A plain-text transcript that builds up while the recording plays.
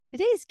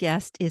Today's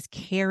guest is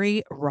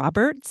Carrie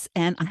Roberts,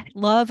 and I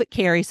love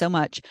Carrie so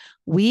much.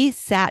 We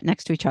sat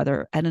next to each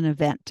other at an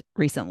event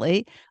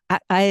recently.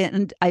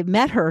 I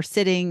met her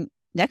sitting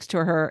next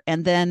to her,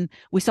 and then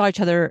we saw each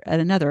other at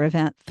another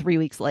event 3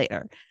 weeks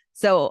later.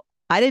 So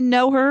I didn't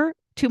know her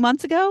 2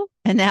 months ago,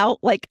 and now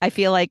I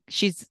feel like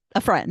she's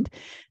a friend.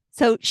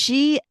 So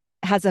she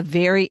has a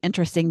very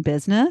interesting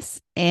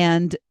business,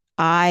 and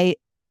I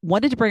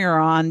wanted to bring her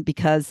on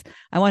because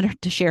I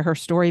wanted to share her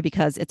story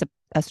because it's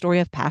a story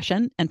of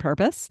passion and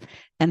purpose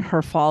and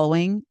her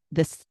following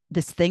this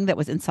thing that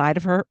was inside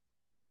of her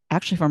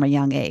actually from a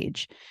young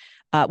age,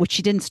 which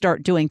she didn't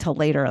start doing till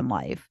later in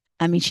life.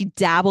 I mean, she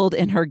dabbled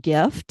in her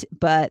gift,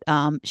 but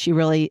she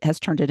really has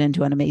turned it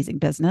into an amazing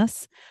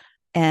business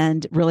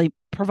and really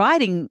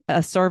providing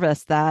a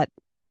service that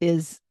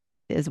is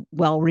is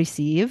well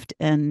received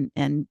and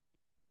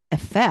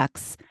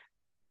affects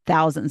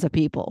thousands of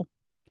people.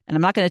 And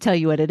I'm not going to tell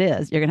you what it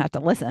is. You're going to have to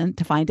listen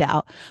to find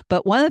out.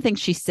 But one of the things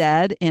she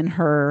said in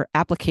her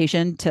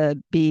application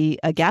to be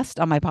a guest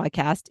on my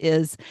podcast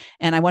is,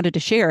 and I wanted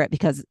to share it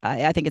because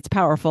I think it's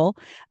powerful.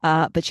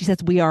 But she says,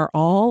 we are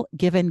all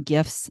given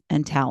gifts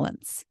and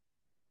talents.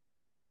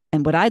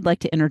 And what I'd like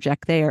to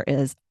interject there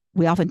is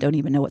we often don't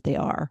even know what they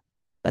are,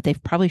 but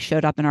they've probably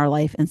showed up in our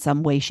life in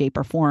some way, shape,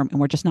 or form. And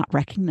we're just not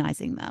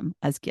recognizing them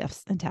as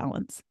gifts and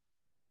talents.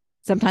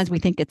 Sometimes we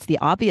think it's the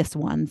obvious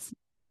ones,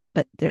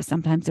 but there's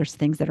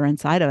things that are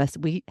inside of us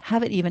we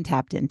haven't even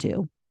tapped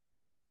into.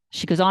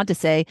 She goes on to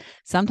say,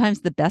 sometimes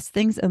the best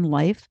things in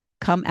life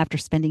come after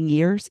spending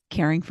years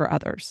caring for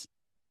others.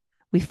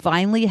 We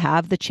finally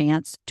have the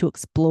chance to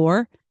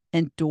explore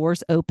and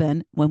doors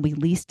open when we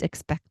least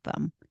expect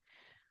them.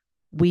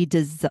 We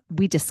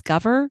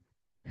discover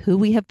who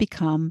we have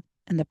become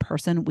and the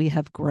person we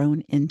have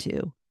grown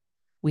into.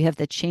 We have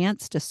the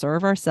chance to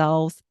serve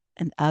ourselves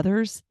and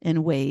others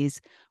in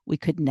ways we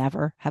could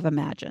never have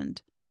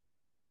imagined.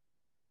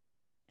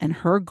 And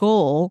her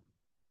goal,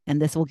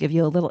 and this will give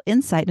you a little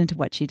insight into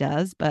what she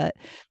does, but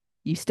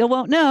you still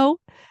won't know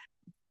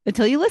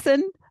until you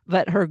listen.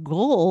 But her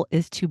goal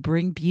is to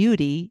bring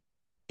beauty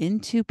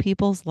into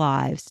people's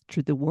lives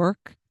through the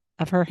work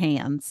of her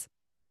hands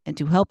and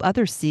to help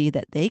others see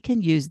that they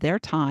can use their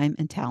time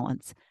and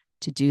talents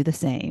to do the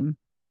same.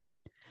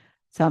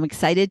 So I'm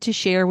excited to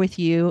share with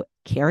you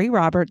Carrie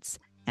Roberts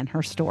and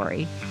her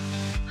story.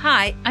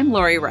 Hi, I'm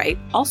Lori Wright,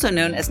 also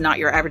known as Not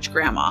Your Average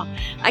Grandma.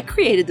 I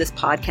created this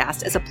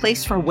podcast as a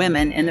place for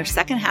women in their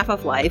second half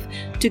of life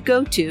to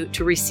go to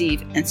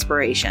receive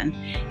inspiration.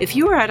 If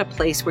you are at a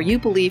place where you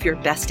believe your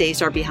best days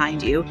are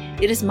behind you,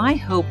 it is my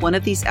hope one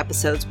of these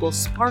episodes will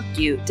spark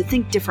you to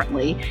think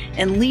differently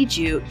and lead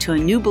you to a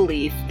new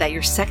belief that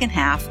your second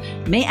half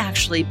may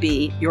actually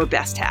be your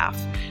best half.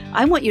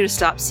 I want you to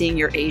stop seeing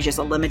your age as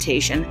a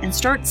limitation and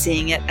start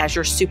seeing it as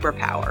your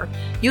superpower.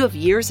 You have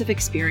years of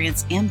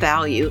experience and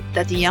value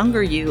that the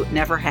younger you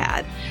never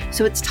had.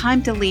 So it's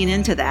time to lean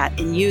into that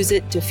and use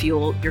it to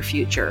fuel your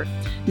future.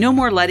 No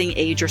more letting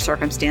age or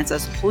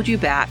circumstances hold you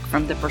back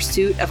from the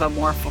pursuit of a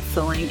more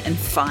fulfilling and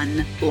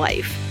fun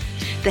life.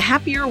 The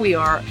happier we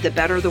are, the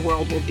better the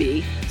world will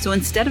be. So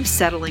instead of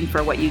settling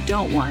for what you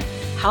don't want,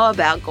 how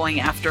about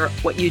going after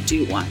what you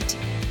do want?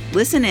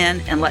 Listen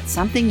in and let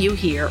something you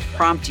hear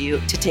prompt you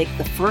to take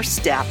the first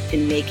step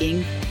in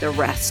making the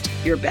rest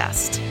your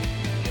best.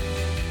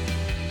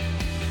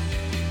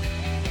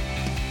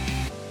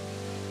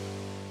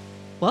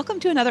 Welcome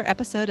to another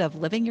episode of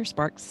Living Your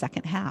Spark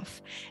Second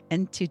Half.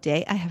 And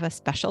today I have a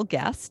special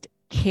guest,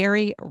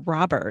 Carrie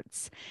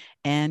Roberts.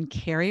 And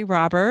Carrie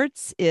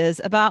Roberts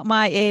is about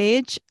my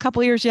age, a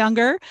couple years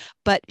younger,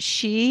 but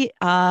she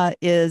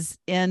is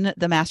in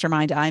the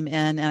mastermind I'm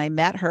in. And I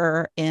met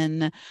her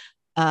in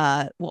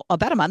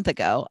about a month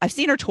ago. I've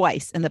seen her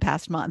twice in the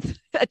past month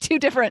at two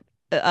different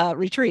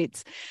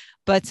retreats.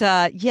 But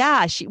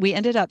we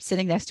ended up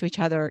sitting next to each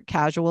other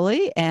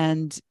casually,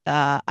 and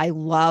I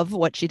love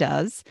what she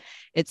does.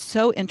 It's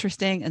so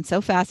interesting and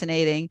so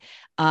fascinating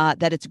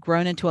that it's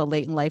grown into a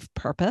late in life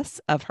purpose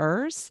of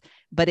hers.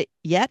 But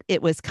yet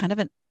it was kind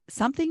of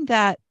something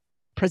that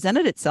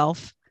presented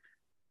itself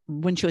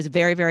when she was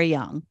very, very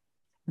young.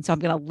 And so I'm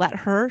going to let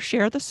her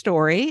share the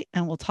story,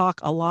 and we'll talk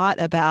a lot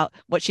about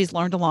what she's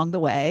learned along the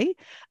way.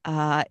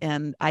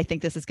 And I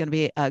think this is going to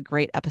be a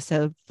great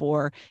episode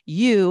for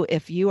you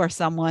if you are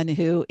someone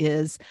who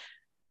is,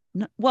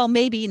 well,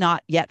 maybe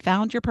not yet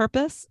found your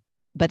purpose,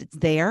 but it's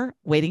there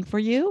waiting for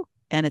you.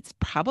 And it's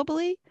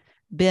probably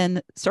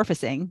been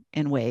surfacing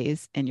in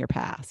ways in your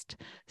past.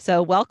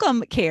 So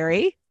welcome,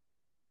 Carrie.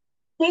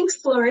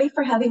 Thanks, Lori,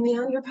 for having me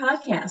on your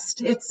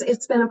podcast.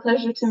 It's been a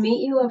pleasure to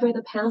meet you over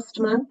the past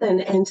month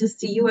and to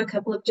see you a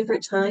couple of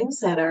different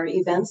times at our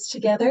events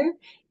together.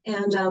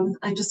 And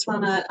I just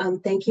want to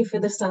thank you for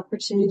this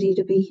opportunity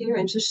to be here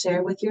and to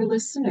share with your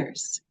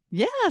listeners.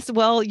 Yes,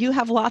 well, you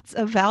have lots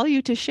of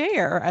value to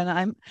share, and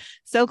I'm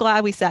so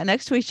glad we sat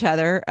next to each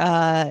other.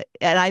 And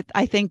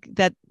I think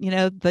that,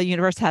 the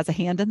universe has a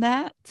hand in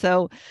that.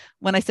 So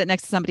when I sit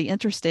next to somebody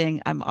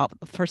interesting, the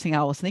first thing I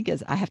always think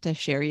is I have to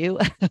share you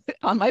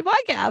on my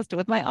podcast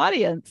with my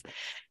audience.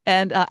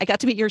 And I got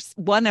to meet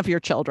one of your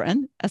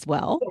children as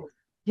well. Yes.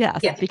 Yes,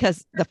 Yes.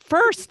 because the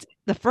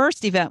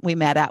first event we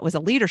met at was a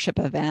leadership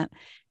event,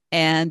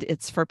 and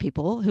it's for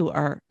people who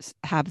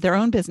have their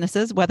own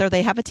businesses, whether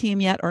they have a team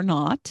yet or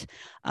not,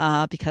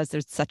 because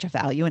there's such a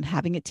value in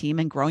having a team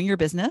and growing your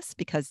business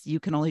because you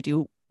can only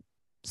do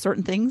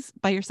certain things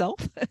by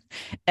yourself.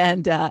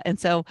 And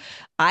so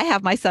I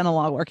have my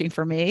son-in-law working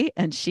for me,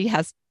 and she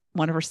has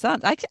one of her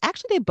sons.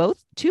 Actually, they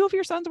both two of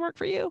your sons work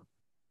for you.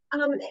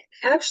 Um,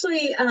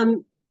 actually,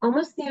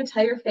 almost the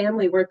entire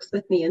family works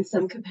with me in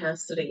some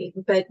capacity,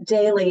 but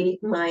daily,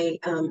 my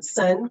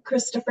son,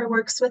 Christopher,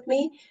 works with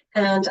me,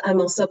 and I'm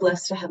also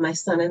blessed to have my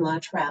son-in-law,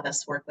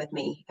 Travis, work with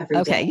me every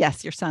Okay, day.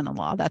 yes, your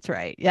son-in-law. That's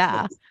right.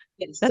 Yeah, Yes.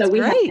 Yes. So that's we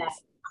have great. that.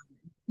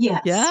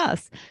 Yes.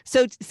 Yes.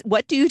 So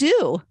what do you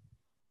do?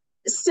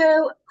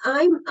 So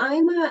I'm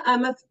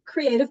a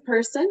creative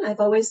person. I've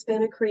always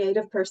been a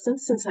creative person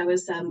since I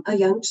was a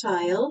young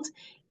child,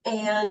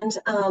 and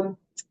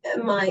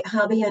my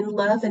hobby and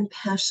love and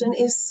passion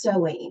is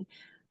sewing.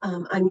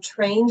 I'm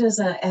trained as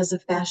a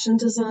fashion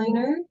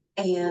designer,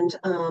 and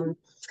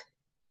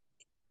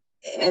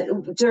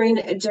during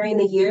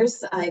the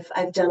years,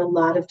 I've done a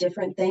lot of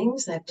different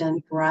things. I've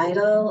done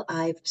bridal,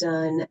 I've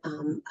done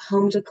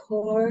home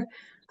decor,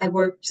 I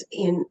worked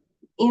in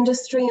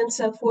industry and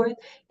so forth.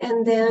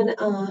 And then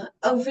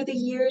over the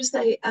years,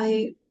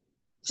 I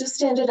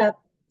just ended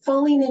up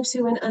falling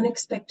into an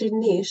unexpected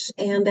niche,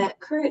 and that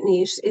current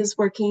niche is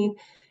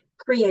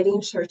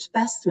creating church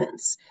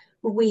vestments.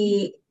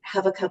 We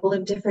have a couple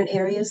of different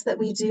areas that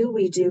we do.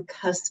 We do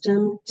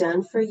custom,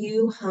 done for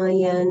you, high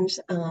end.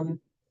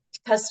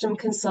 Custom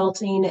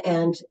consulting,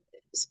 and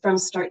from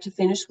start to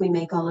finish, we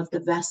make all of the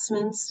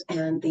vestments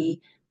and the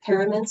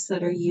paraments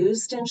that are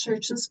used in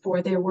churches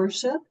for their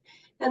worship.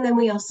 And then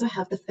we also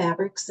have the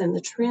fabrics and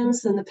the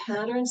trims and the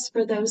patterns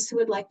for those who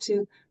would like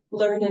to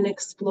learn and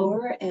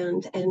explore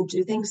and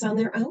do things on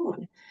their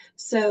own.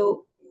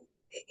 So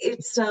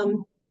it's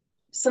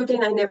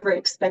something I never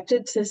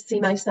expected to see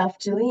myself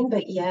doing,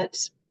 but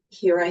yet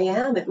here I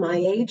am at my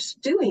age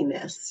doing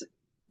this.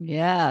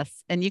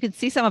 Yes. And you can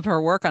see some of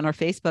her work on our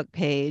Facebook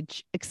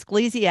page.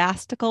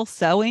 Ecclesiastical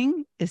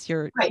Sewing is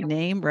your Right.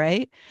 name,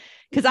 right?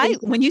 Because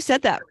Ecclesi- when you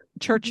said that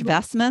church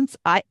vestments,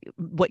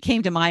 what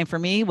came to mind for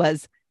me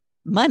was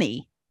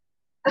money,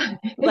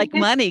 like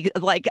money.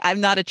 Like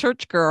I'm not a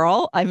church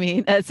girl. I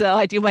mean, so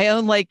I do my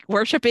own like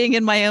worshiping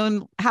in my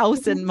own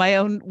house and my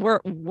own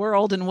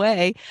world and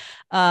way.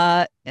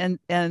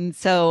 And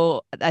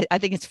so I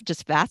think it's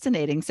just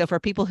fascinating. So for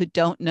people who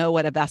don't know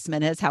what a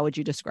vestment is, how would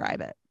you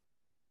describe it?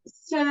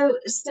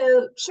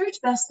 So church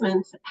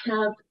vestments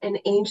have an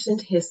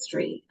ancient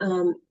history.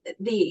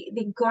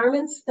 The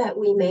garments that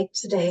we make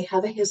today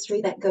have a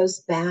history that goes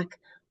back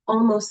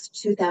almost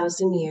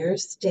 2,000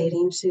 years,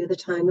 dating to the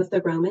time of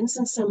the Romans,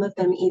 and some of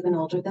them even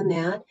older than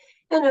that.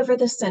 And over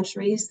the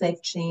centuries,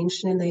 they've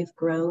changed and they've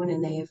grown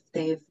and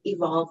they've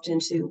evolved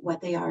into what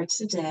they are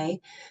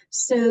today.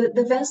 So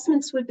the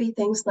vestments would be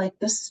things like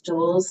the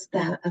stoles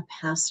that a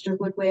pastor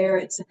would wear.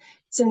 It's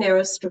a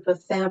narrow strip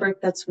of fabric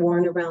that's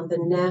worn around the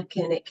neck,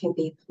 and it can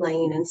be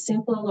plain and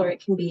simple, or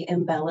it can be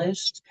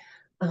embellished.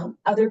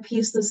 Other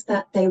pieces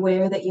that they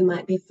wear that you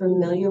might be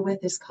familiar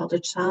with is called a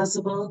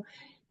chasuble.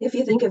 If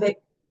you think of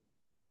it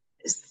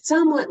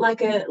somewhat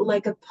like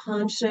a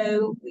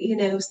poncho,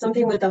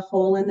 something with a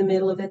hole in the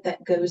middle of it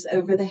that goes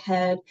over the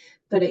head,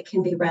 but it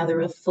can be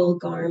rather a full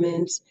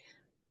garment.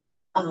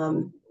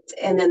 Um,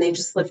 and then they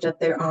just lift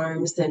up their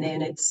arms, and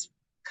it's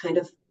kind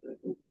of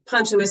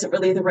poncho isn't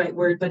really the right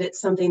word, but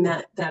it's something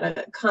that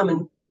a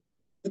common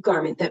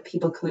garment that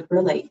people could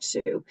relate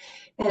to.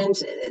 And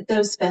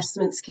those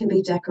vestments can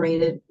be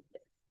decorated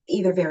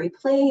either very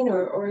plain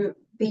or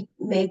be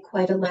made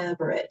quite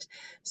elaborate.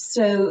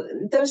 So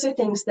those are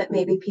things that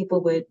maybe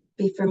people would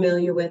be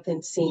familiar with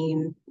and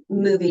seen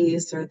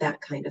movies or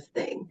that kind of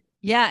thing.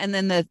 Yeah, and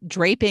then the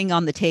draping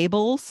on the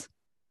tables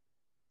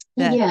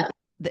that Yeah.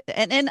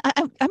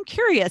 I'm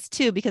curious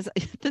too because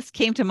this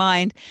came to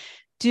mind.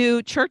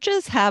 Do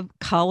churches have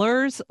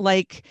colors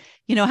like,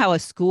 how a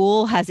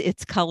school has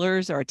its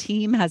colors or a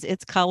team has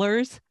its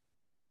colors?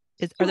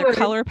 Are there Sure.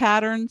 color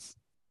patterns?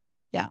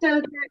 Yeah.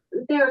 So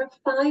there are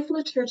five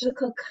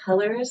liturgical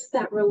colors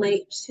that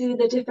relate to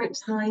the different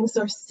times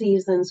or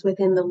seasons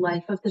within the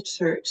life of the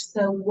church.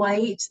 So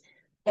white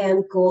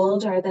and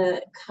gold are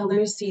the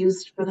colors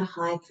used for the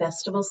high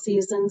festival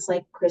seasons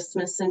like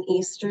Christmas and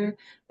Easter.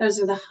 Those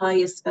are the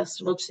highest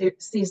festival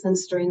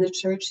seasons during the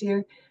church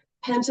year.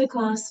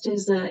 Pentecost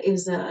is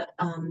a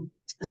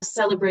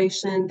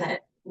celebration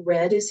that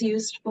red is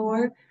used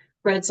for.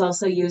 Bread's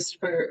also used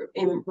for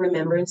in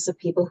remembrance of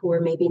people who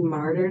were maybe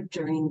martyred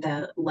during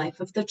the life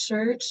of the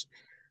church.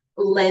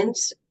 Lent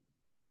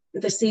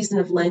the season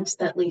of Lent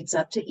that leads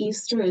up to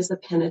Easter is the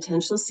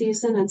penitential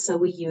season, and so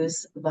we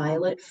use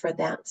violet for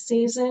that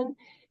season.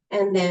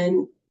 And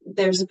then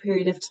there's a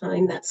period of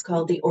time that's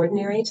called the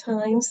ordinary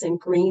times, and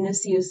green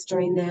is used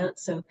during that.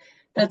 So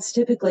that's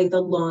typically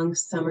the long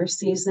summer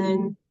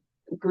season.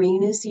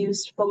 Green is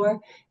used for,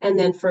 and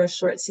then for a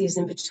short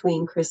season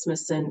between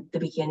Christmas and the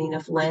beginning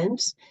of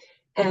Lent.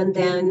 And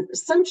then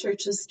some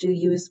churches do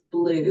use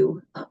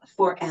blue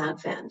for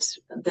Advent,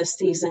 the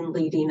season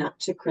leading up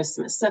to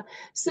Christmas.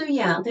 So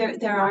yeah,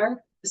 there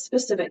are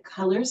specific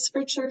colors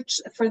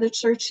for the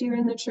church year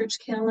in the church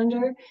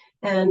calendar,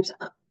 and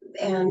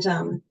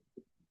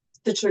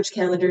the church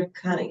calendar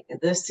kind of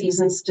the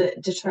seasons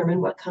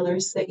determine what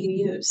colors that you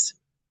use.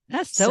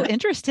 That's so So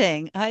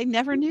interesting. I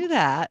never knew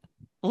that.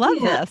 Love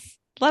yeah, this.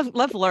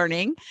 Love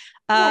learning.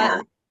 Uh,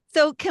 yeah.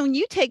 so can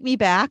you take me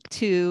back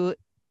to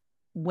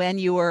when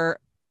you were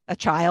a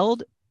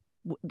child?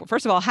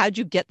 First of all, how'd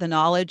you get the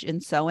knowledge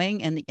in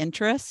sewing and the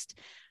interest?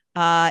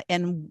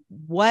 And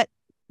what,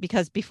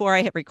 because before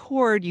I hit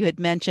record, you had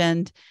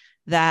mentioned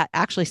that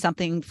actually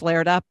something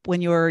flared up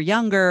when you were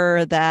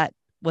younger that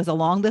was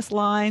along these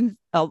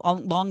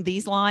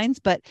lines.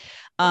 But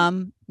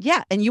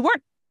yeah, and you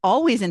weren't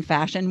always in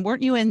fashion,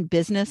 weren't you in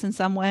business in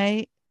some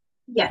way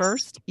Yes.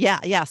 first? Yeah,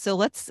 yeah. So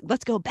let's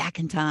go back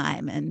in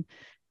time and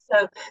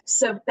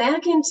So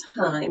back in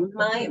time,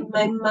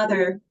 my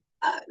mother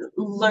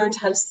learned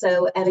how to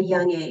sew at a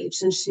young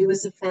age, and she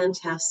was a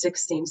fantastic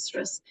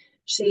seamstress.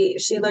 She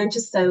learned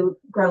to sew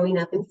growing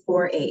up in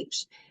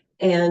 4-H,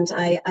 and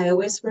I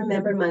always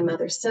remember my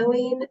mother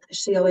sewing.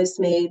 She always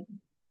made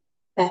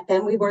back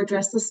then we wore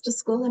dresses to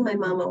school, and my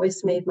mom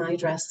always made my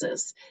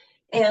dresses.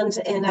 And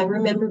I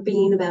remember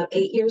being about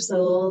 8 years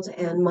old,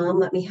 and mom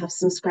let me have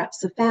some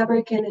scraps of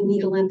fabric and a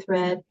needle and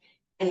thread,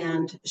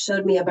 and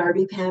showed me a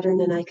Barbie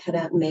pattern, and I cut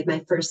out and made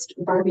my first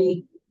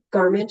Barbie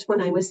garment when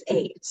I was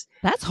 8.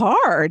 that's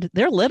hard.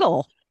 They're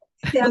little.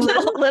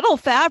 Little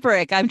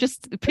fabric. I'm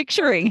just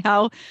picturing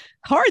how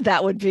hard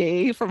that would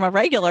be from a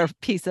regular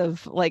piece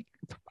of like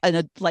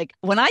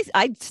when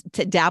I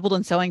dabbled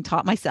in sewing,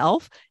 taught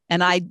myself,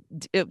 and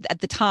at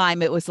the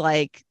time it was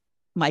like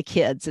my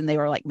kids, and they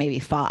were like maybe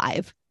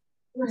 5.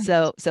 Right,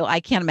 So I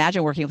can't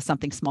imagine working with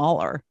something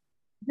smaller.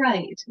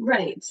 right,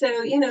 right. So,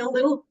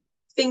 little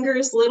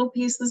fingers, little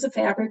pieces of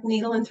fabric,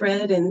 needle and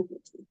thread, and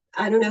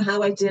I don't know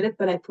how I did it,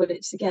 but I put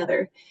it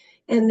together.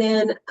 And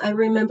then I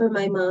remember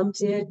my mom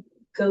did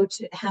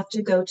have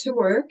to go to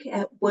work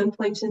at one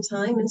point in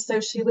time. And so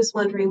she was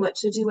wondering what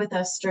to do with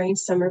us during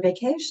summer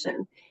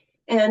vacation.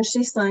 And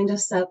she signed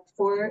us up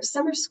for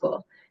summer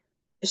school.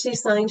 She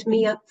signed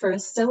me up for a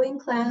sewing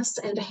class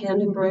and a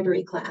hand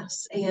embroidery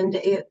class. And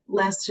it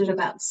lasted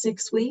about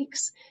 6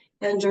 weeks.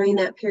 And during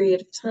that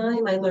period of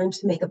time, I learned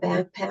to make a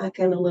backpack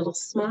and a little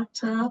smock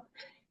top.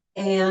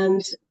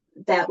 And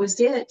that was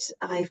it.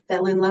 I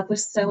fell in love with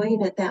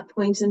sewing at that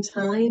point in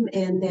time,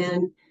 and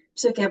then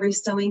took every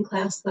sewing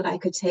class that I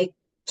could take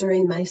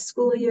during my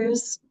school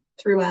years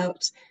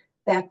throughout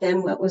back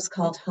then what was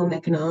called home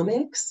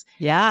economics.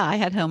 Yeah, I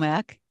had home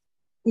ec.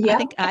 I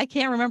think Yep. I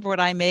can't remember what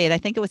I made. I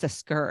think it was a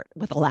skirt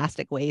with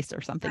elastic waist or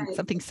Right.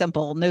 something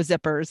simple, no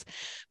zippers.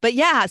 But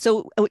yeah,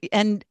 so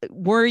and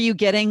were you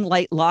getting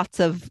like lots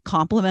of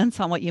compliments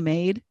on what you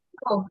made?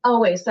 Oh,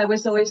 always. I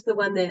was always the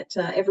one that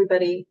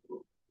everybody,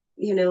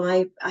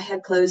 I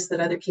had clothes that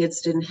other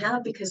kids didn't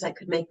have because I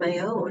could make my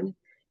own.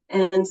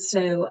 And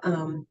so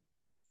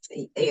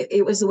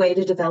it was a way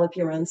to develop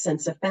your own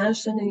sense of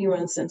fashion and your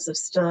own sense of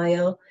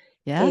style.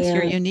 Yes,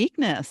 your And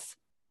uniqueness.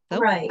 So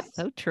right.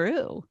 so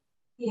true.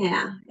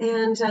 Yeah.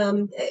 And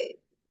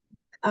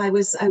I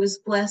was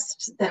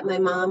blessed that my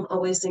mom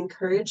always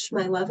encouraged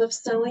my love of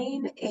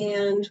sewing.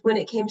 And when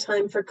it came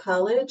time for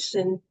college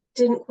and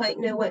didn't quite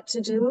know what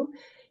to do,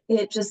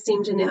 it just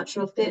seemed a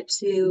natural fit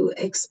to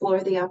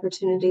explore the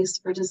opportunities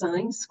for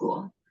design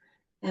school.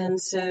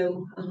 And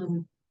so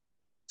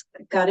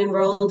got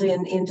enrolled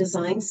in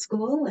design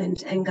school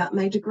and got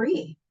my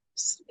degree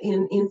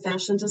in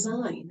fashion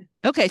design.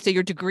 Okay, so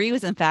your degree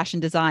was in fashion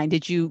design.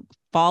 Did you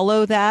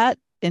follow that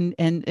and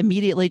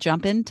immediately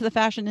jump into the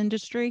fashion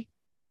industry?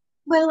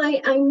 Well,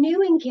 I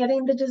knew in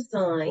getting the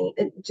design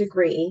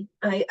degree,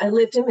 I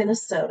lived in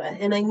Minnesota,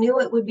 and I knew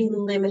it would be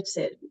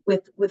limited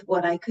with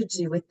what I could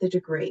do with the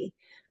degree.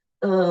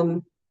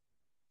 Um,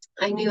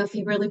 I knew if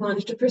you really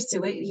wanted to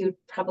pursue it, you'd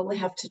probably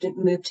have to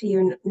move to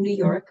your New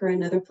York or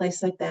another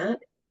place like that.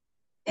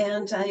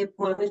 And I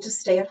wanted to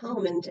stay at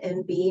home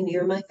and be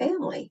near my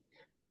family.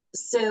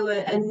 So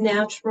a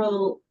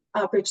natural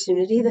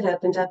opportunity that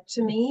opened up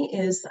to me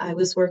is I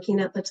was working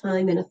at the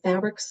time in a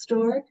fabric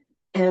store,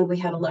 and we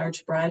had a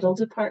large bridal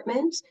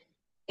department,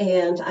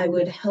 and I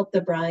would help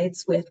the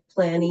brides with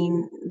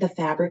planning the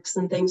fabrics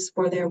and things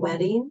for their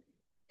wedding.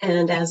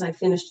 And as I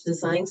finished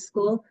design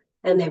school,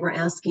 and they were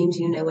asking,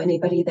 do you know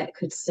anybody that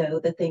could sew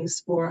the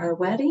things for our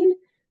wedding?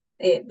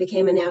 It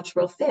became a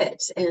natural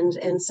fit.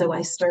 And so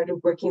I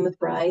started working with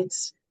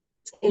brides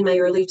in my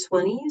early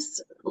 20s,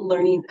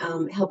 learning,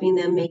 helping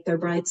them make their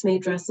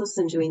bridesmaid dresses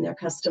and doing their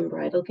custom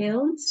bridal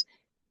gowns.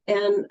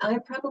 And I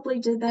probably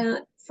did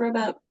that for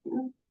about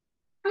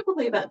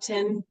probably about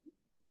 10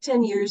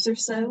 years or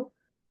so,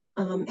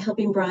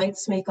 helping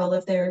brides make all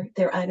of their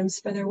items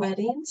for their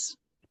weddings.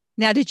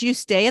 Now, did you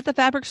stay at the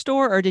fabric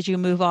store or did you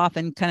move off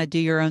and kind of do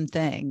your own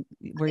thing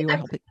where you were I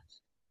helping?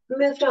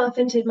 moved off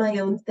and did my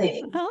own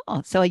thing.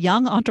 Oh, so a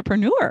young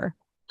entrepreneur.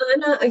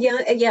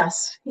 Yeah,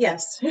 yes,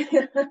 yes.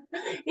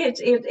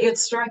 It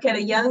struck at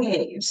a young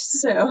age.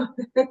 So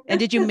And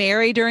did you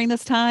marry during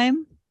this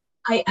time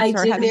and I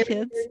start did having marry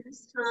kids? during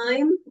this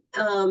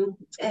time.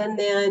 And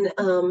then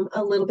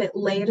a little bit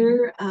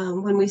later,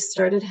 when we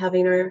started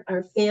having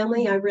our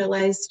family, I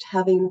realized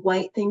having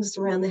white things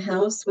around the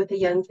house with a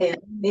young family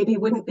maybe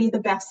wouldn't be the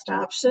best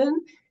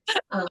option.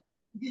 Um,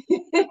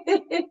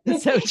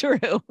 It's so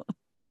true.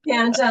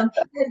 and, um,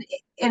 and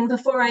and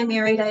before I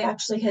married, I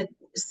actually had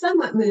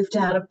somewhat moved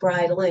out of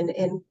bridal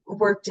and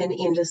worked in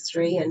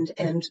industry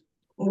and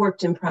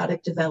worked in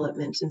product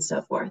development and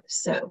so forth.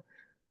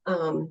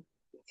 Um,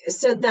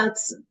 so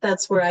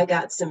that's where I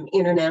got some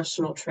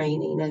international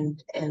training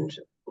and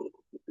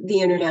the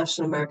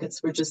international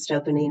markets were just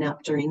opening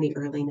up during the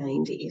early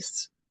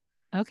 90s.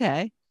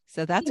 Okay.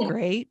 So that's Yeah,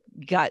 great.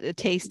 Got a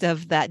taste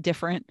of that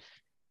different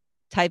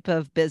type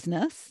of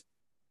business.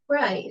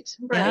 right,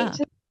 right.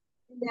 Yeah.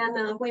 And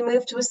then we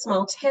moved to a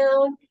small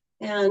town,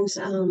 and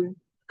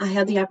I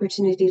had the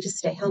opportunity to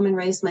stay home and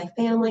raise my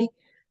family.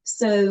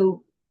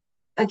 So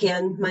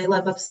again, my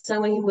love of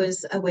sewing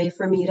was a way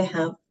for me to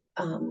have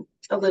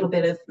a little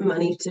bit of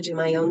money to do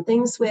my own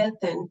things with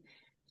and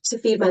to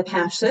feed my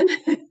passion.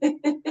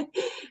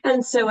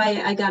 And so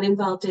I got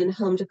involved in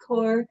home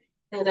decor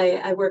and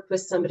I worked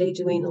with somebody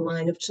doing a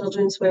line of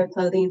children's wear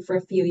clothing for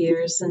a few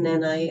years. And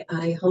then I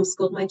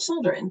homeschooled my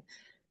children.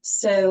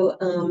 So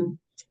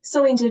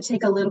sewing did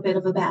take a little bit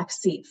of a back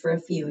seat for a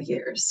few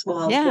years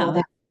while Yeah.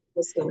 that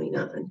was going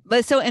on. But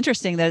it's so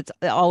interesting that it's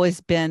always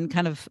been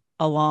kind of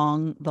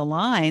along the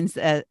lines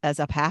as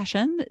a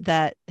passion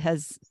that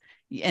has,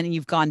 and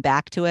you've gone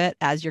back to it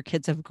as your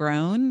kids have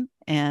grown,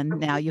 and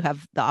now you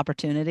have the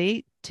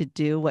opportunity to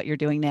do what you're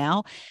doing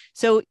now.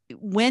 So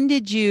when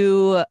did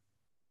you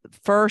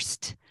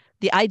first,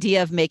 the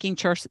idea of making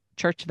church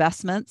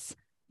vestments,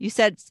 you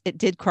said it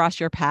did cross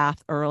your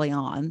path early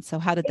on. So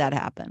how did that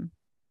happen?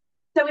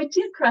 So it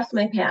did cross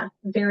my path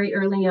very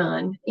early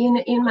on.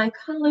 In my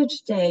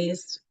college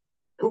days,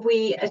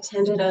 we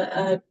attended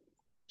a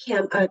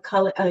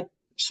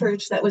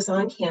church that was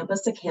on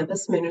campus, a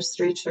campus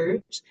ministry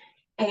church,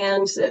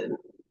 and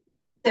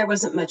there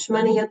wasn't much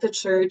money at the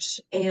church.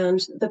 And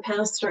the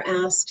pastor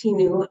asked, he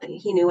knew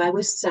I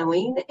was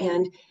sewing,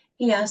 and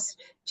he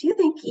asked, "Do you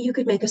think you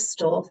could make a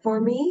stole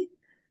for me?"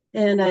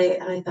 And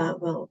I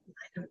thought, well,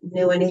 I don't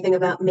know anything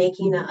about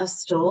making a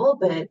stole,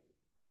 but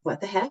what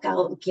the heck,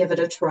 I'll give it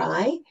a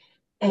try.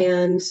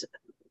 And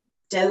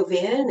dove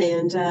in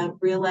and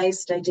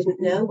realized I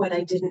didn't know what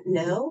I didn't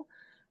know.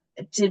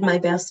 Did my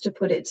best to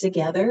put it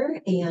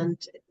together, and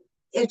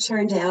it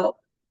turned out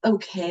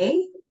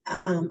okay.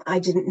 I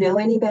didn't know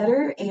any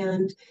better,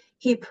 and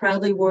he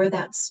proudly wore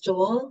that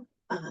stole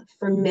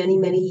for many,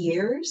 many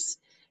years.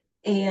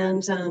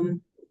 And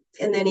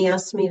and then he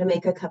asked me to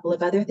make a couple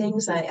of other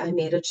things. I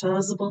made a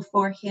chasuble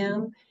for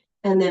him,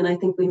 and then I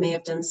think we may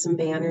have done some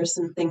banners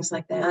and things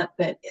like that.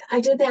 But I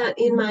did that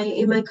in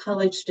my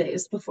college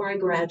days before I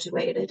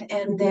graduated,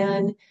 and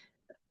then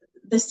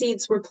the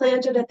seeds were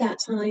planted at that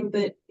time.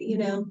 But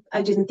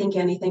I didn't think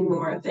anything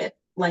more of it.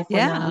 Life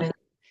went Yeah. on, and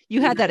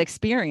You had that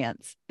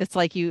experience. It's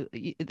like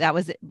that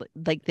was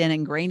like then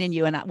ingrained in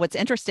you. And what's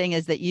interesting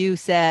is that you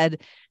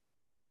said,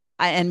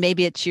 and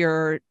maybe it's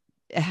your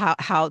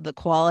how the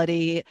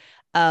quality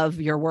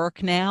of your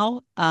work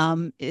now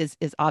is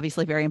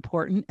obviously very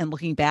important. And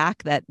looking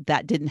back,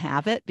 that didn't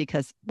have it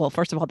because, well,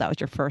 first of all, that was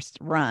your first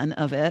run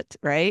of it,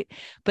 right?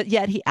 But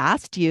yet he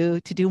asked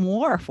you to do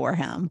more for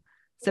him.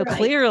 So right,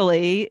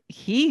 clearly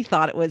he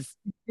thought it was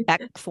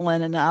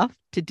excellent enough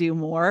to do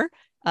more.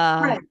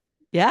 right.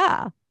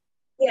 Yeah,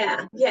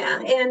 Yeah,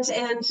 yeah. And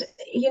and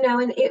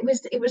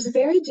it was a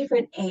very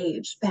different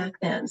age back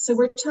then. So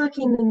we're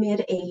talking the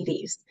mid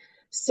 80s.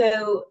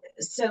 So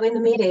in the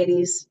mid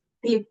 80s,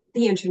 the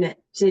internet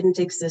didn't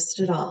exist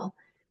at all.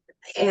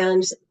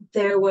 And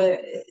there were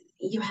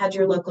you had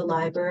your local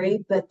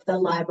library, but the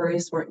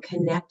libraries weren't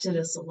connected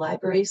as a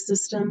library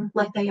system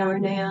like they are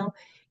now.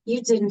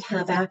 You didn't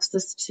have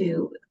access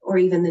to, or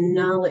even the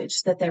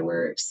knowledge that there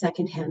were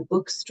secondhand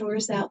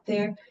bookstores out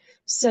there.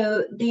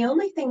 So the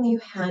only thing you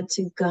had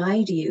to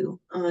guide you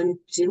on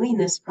doing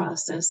this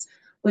process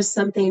was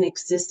something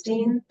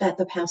existing that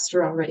the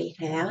pastor already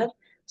had.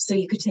 So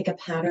you could take a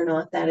pattern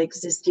off that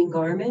existing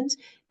garment.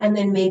 And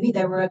then maybe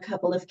there were a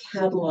couple of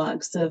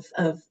catalogs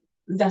of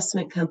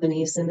investment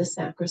companies in the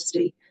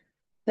sacristy.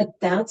 But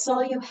that's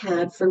all you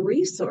had for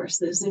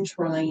resources in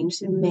trying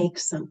to make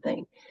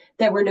something.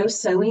 There were no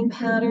sewing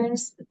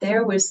patterns.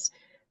 There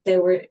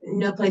were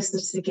no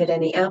places to get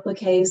any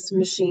appliques.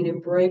 Machine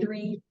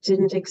embroidery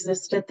didn't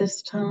exist at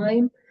this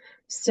time.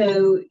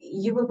 So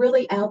you were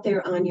really out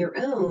there on your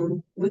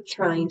own with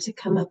trying to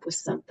come up with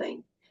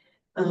something.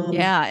 Um,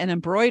 yeah. And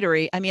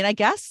embroidery. I mean, I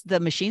guess the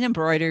machine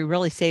embroidery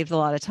really saved a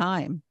lot of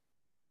time.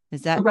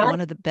 Is that right. one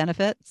of the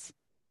benefits?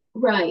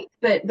 Right.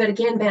 But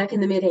again, back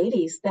in the mid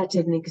 80s, that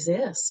didn't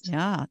exist.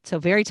 Yeah. So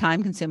very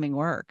time consuming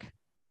work.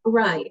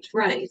 Right,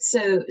 right.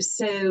 So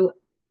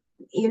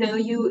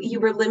you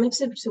were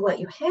limited to what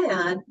you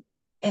had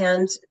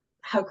and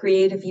how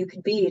creative you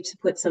could be to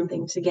put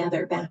something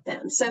together back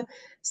then. So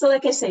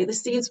like I say, the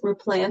seeds were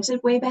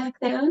planted way back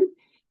then.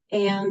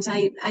 And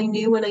I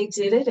knew when I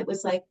did it, it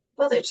was like,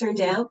 well, it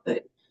turned out,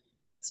 but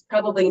it's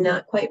probably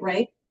not quite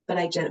right, but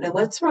I don't know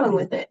what's wrong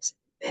with it.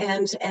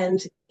 And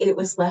it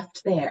was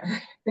left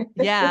there.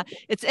 Yeah,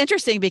 it's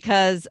interesting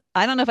because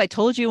I don't know if I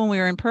told you when we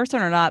were in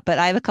person or not, but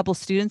I have a couple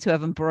students who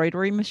have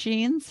embroidery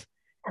machines.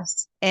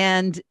 Yes.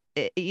 And,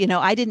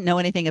 I didn't know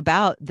anything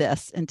about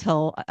this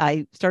until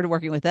I started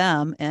working with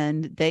them,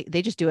 and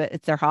they just do it.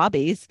 It's their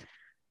hobbies.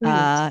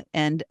 Right.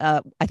 And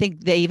I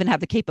think they even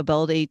have the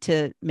capability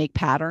to make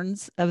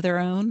patterns of their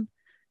own,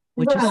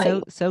 which is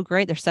Right. so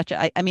great. There's such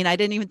a, I mean, I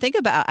didn't even think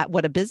about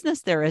what a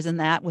business there is in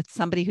that with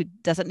somebody who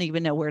doesn't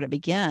even know where to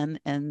begin,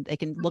 and they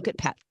can look at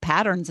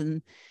patterns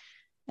and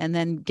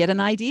then get an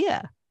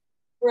idea.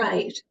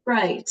 Right,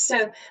 right.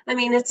 So, I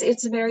mean,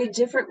 it's a very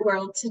different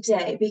world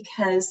today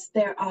because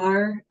there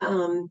are,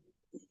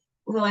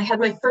 well, I had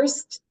my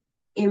first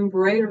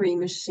embroidery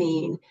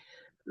machine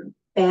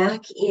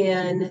back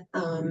in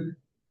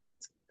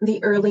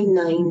the early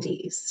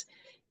 90s.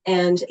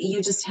 And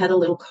you just had a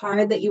little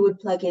card that you would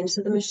plug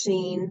into the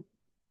machine.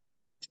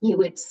 You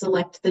would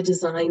select the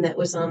design that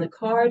was on the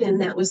card,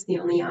 and that was the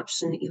only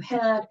option that you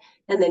had.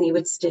 And then you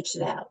would stitch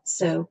it out.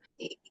 So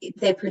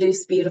they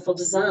produced beautiful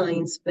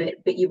designs, but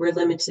you were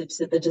limited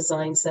to the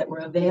designs that were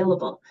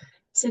available.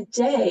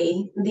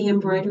 Today, the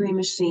embroidery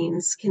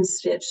machines can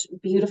stitch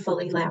beautiful,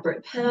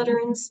 elaborate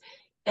patterns,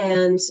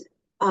 and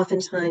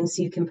oftentimes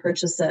you can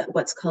purchase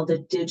what's called a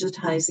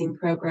digitizing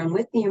program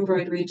with the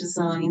embroidery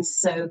designs.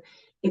 So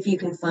if you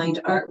can find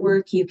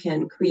artwork, you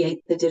can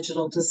create the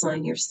digital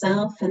design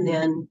yourself and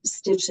then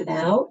stitch it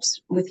out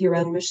with your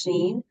own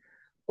machine.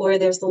 Or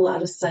there's a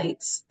lot of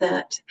sites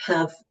that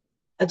have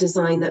a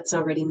design that's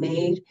already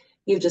made.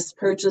 You just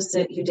purchase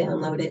it, you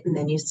download it, and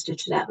then you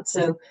stitch it out.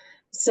 So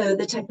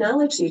the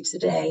technology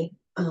today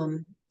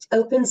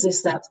opens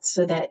this up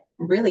so that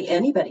really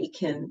anybody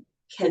can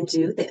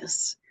do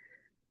this.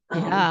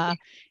 Um, Yeah.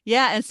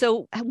 Yeah. And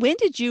so when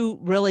did you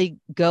really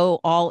go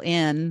all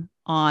in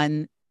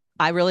on,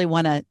 I really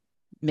want to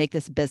make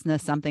this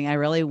business something? I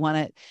really want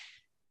to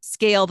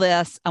scale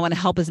this. I want to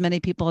help as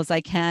many people as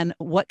I can.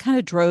 What kind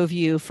of drove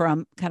you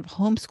from kind of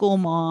homeschool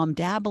mom,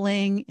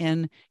 dabbling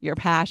in your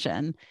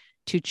passion,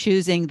 to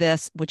choosing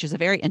this, which is a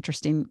very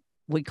interesting,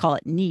 we call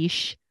it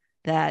niche,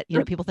 that,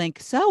 people think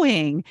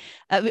sewing,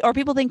 or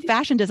people think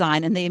fashion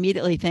design, and they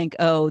immediately think,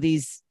 oh,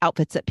 these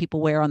outfits that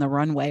people wear on the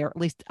runway, or at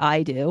least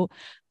I do.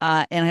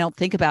 And I don't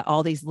think about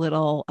all these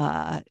little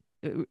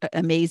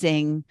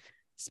amazing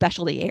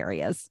specialty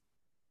areas.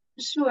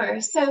 Sure.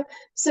 So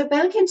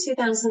back in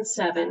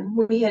 2007,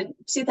 we had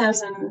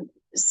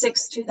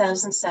 2006,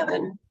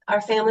 2007,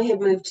 our family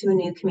had moved to a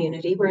new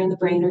community. We're in the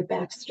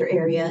Brainerd-Baxter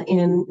area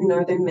in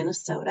northern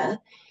Minnesota.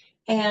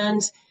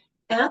 And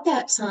at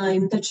that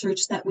time, the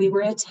church that we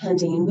were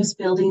attending was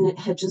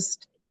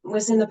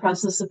in the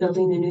process of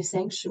building a new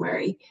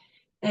sanctuary.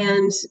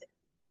 And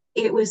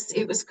it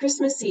was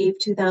Christmas Eve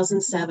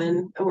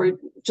 2007, or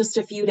just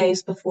a few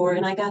days before,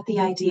 and I got the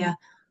idea,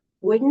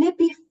 wouldn't it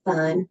be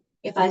fun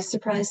if I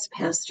surprised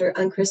Pastor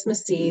on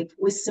Christmas Eve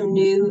with some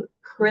new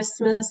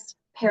Christmas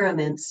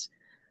paraments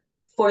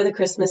for the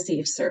Christmas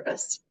Eve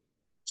service?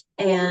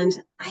 And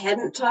I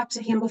hadn't talked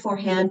to him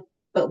beforehand,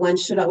 but one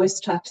should always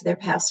talk to their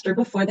pastor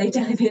before they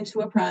dive into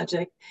a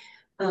project.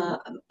 Uh,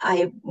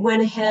 I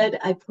went ahead,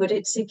 I put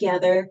it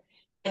together,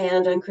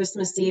 and on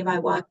Christmas Eve, I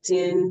walked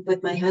in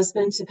with my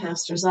husband to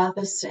pastor's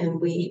office,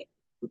 and we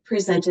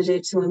presented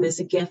it to him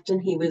as a gift,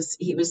 and he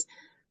was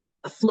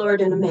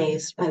floored and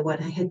amazed by what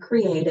I had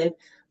created.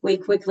 We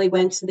quickly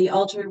went to the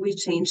altar, we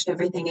changed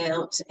everything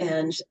out,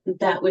 and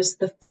that was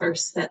the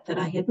first set that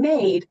I had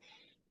made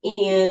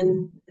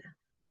in,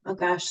 oh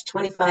gosh,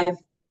 25,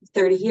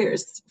 30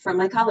 years from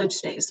my college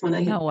days when Oh,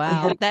 I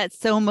wow. had. That's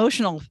so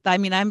emotional. I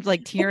mean, I'm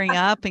like tearing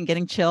up and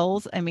getting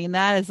chills. I mean,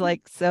 that is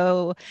like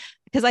so,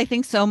 because I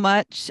think so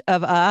much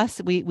of us,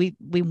 we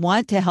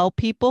want to help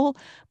people,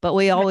 but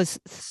we always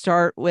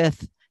start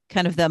with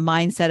kind of the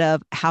mindset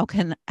of how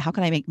can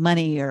I make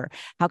money, or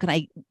how can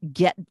I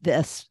get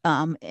this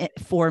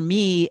for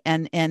me,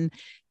 and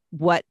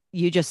what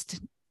you just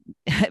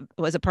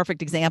was a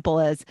perfect example,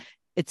 as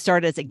it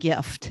started as a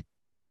gift,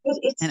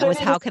 It and it was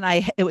started as, how can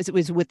I, it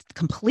was with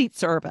complete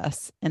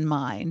service in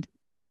mind.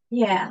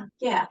 yeah,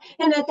 yeah.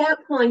 And at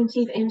that point,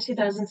 even in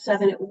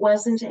 2007, there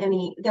wasn't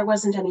any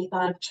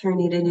thought of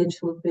turning it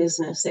into a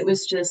business. It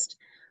was just,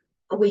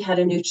 we had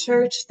a new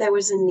church, there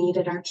was a need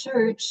at our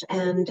church,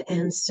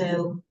 and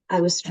so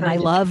I was And I trying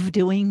to. love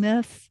doing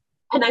this.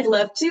 And I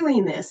love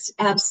doing this,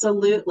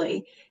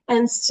 absolutely.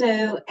 And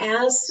so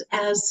as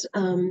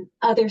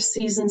other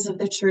seasons of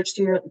the church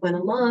year went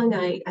along,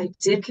 I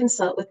did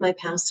consult with my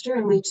pastor,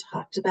 and we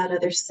talked about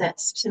other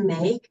sets to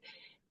make.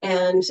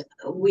 And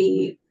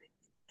we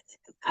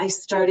I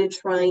started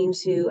trying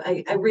to,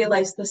 I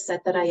realized the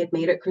set that I had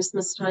made at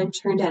Christmas time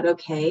turned out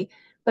okay,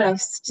 but I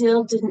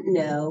still didn't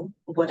know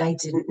what I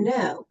didn't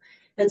know.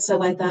 And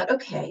so I thought,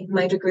 okay,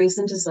 my degree's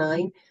in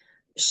design.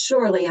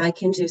 Surely I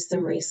can do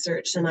some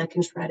research and I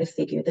can try to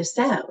figure this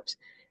out.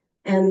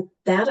 And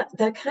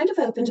that kind of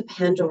opened a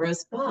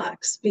Pandora's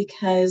box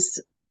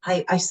because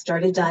I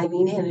started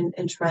diving in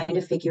and trying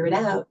to figure it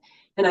out.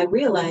 And I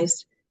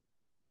realized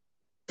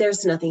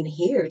there's nothing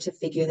here to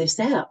figure this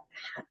out.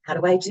 How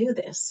do I do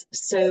this?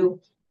 So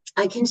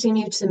I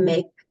continued to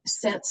make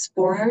sets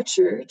for our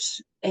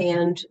church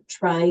and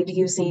tried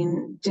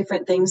using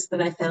different things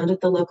that I found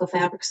at the local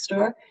fabric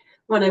store.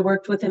 When I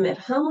worked with them at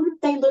home,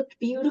 they looked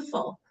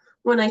beautiful.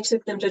 When I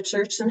took them to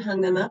church and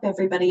hung them up,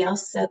 everybody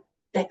else said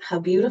that how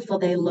beautiful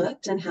they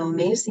looked and how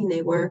amazing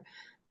they were.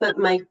 But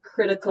my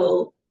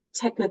critical,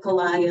 technical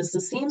eye as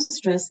a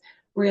seamstress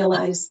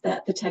realized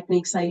that the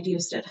techniques I had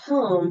used at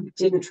home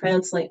didn't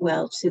translate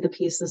well to the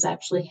pieces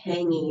actually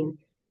hanging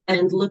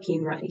and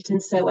looking right.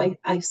 And so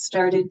I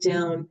started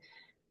down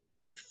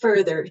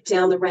further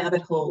down the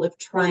rabbit hole of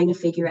trying to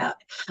figure out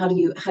how do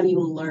you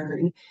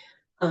learn.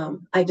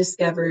 I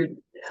discovered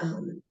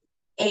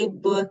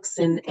Abe Books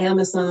and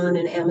Amazon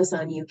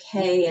UK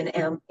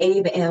and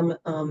Abe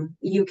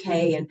UK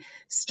and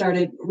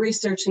started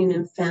researching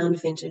and found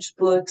vintage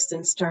books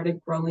and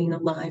started growing a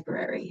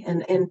library.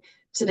 And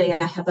today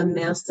I have a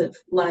massive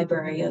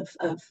library of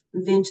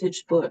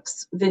vintage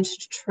books,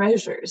 vintage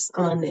treasures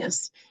on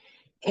this.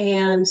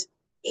 And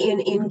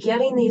in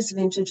getting these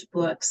vintage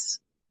books,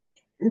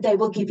 they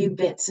will give you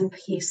bits and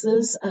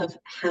pieces of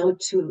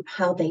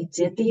how they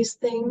did these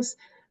things,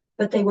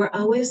 but they were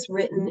always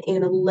written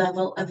in a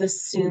level of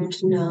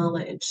assumed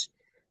knowledge.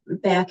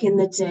 Back in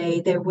the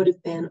day, there would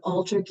have been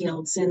altar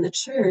guilds in the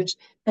church,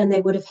 and they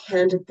would have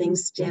handed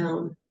things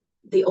down,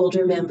 the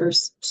older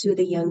members to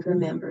the younger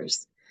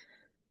members.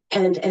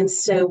 And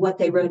so what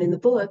they wrote in the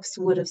books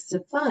would have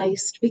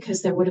sufficed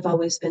because there would have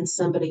always been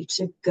somebody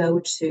to go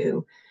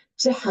to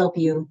help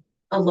you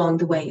along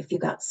the way if you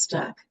got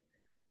stuck.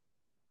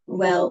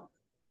 Well,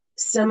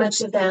 so much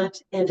of that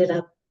ended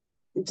up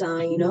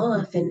dying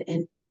off and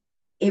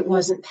it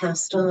wasn't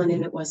passed on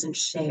and it wasn't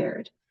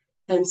shared.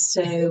 And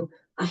so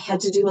I had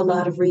to do a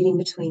lot of reading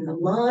between the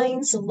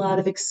lines, a lot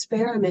of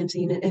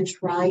experimenting, and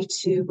try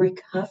to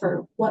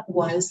recover what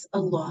was a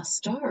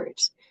lost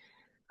art.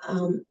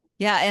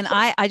 Yeah, and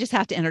I just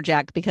have to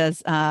interject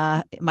because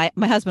my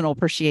husband will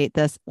appreciate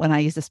this when I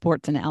use a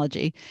sports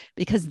analogy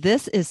because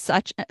this is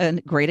such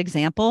a great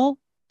example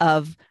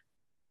of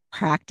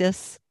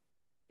practice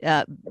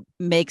uh,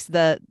 makes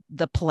the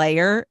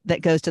player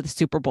that goes to the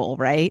Super Bowl,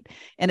 right?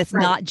 And it's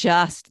Right. not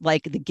just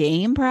like the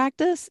game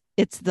practice,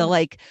 it's the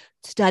like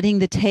studying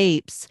the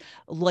tapes,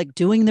 like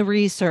doing the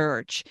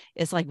research.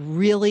 It's like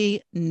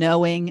really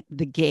knowing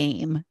the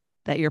game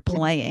that you're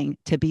playing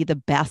to be the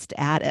best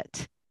at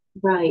it.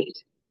 Right.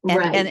 And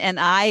Right.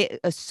 I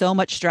so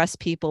much stress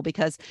people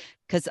because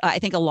I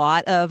think a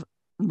lot of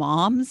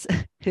moms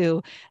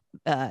who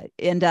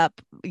end up,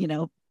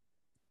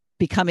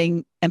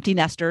 becoming empty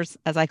nesters,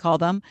 as I call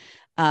them.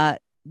 Uh,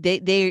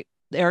 they're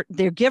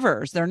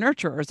givers, they're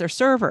nurturers, they're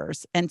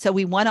servers, and so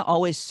we want to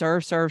always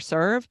serve, serve,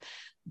 serve,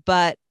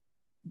 but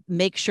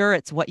make sure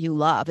it's what you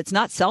love. It's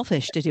not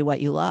selfish to do what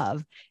you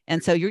love,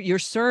 and so you're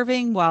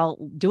serving while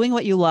doing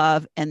what you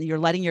love, and you're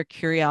letting your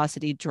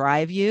curiosity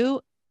drive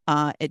you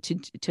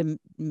to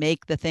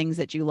make the things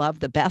that you love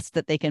the best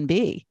that they can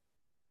be.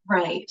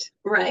 Right.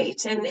 Right.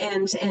 And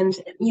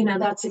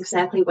that's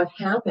exactly what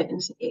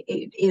happened.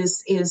 It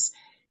is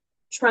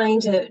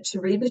trying to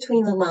read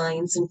between the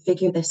lines and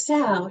figure this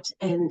out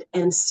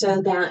and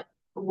so that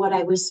what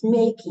I was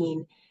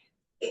making,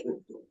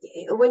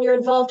 when you're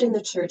involved in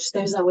the church,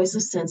 there's always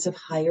a sense of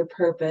higher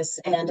purpose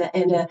and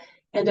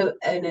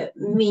a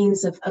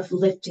means of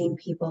lifting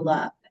people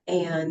up.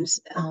 And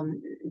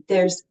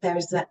there's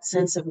that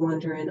sense of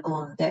wonder and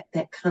awe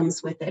that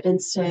comes with it.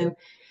 And so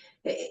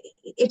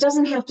it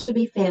doesn't have to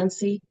be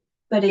fancy,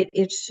 but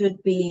it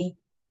should be,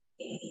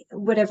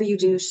 whatever you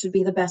do should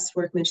be the best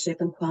workmanship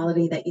and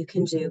quality that you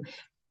can do.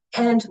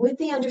 And with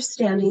the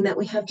understanding that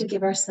we have to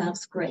give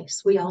ourselves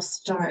grace, we all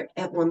start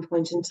at one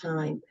point in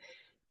time.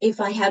 If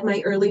I had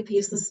my early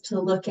pieces to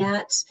look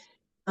at,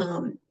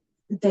 um,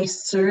 they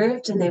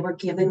served and they were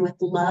given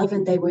with love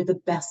and they were the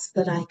best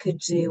that I could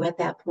do at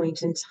that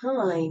point in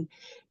time.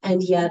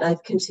 And yet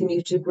I've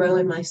continued to grow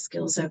in my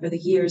skills over the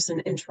years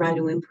and try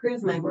to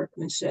improve my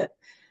workmanship.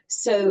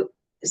 So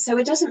so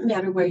it doesn't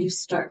matter where you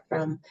start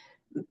from,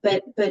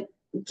 but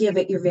give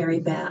it your very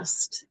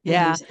best.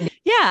 Yeah.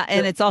 Yeah.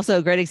 And it's also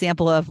a great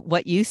example of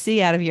what you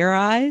see out of your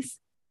eyes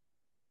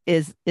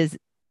is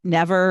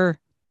never,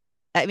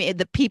 I mean,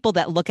 the people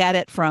that look at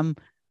it from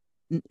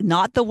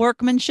not the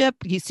workmanship,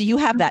 you see, you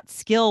have that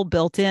skill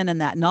built in and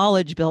that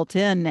knowledge built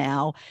in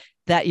now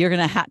that you're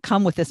going to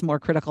come with this more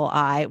critical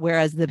eye.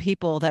 Whereas the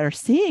people that are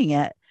seeing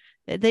it,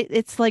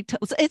 it's like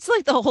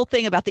the whole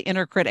thing about the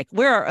inner critic.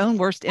 We're our own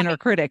worst inner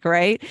critic,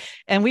 right?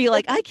 And we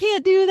like, I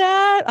can't do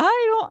that.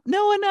 I don't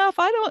know enough.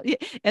 I don't.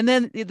 And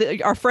then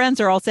our friends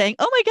are all saying,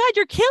 "Oh my God,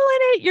 you're killing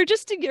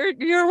it.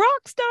 You're a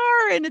rock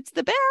star, and it's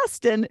the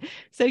best." And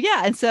so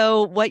yeah, and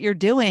so what you're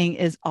doing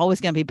is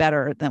always going to be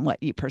better than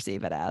what you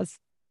perceive it as.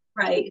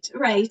 Right,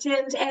 right.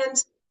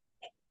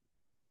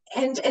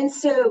 And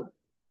so,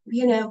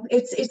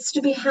 it's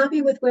to be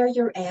happy with where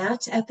you're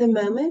at the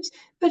moment.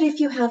 But if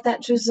you have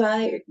that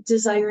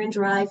desire and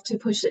drive to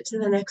push it to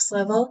the next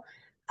level,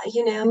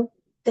 you know,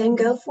 then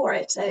go for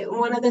it.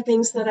 One of the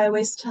things that I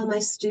always tell my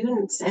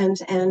students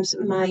and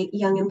my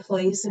young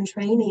employees in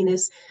training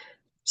is,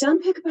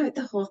 don't pick apart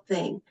the whole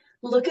thing.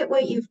 Look at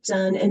what you've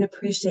done and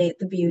appreciate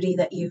the beauty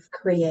that you've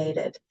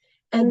created.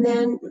 And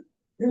then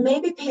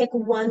maybe pick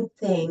one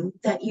thing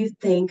that you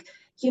think,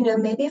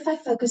 maybe if I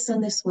focus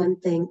on this one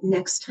thing,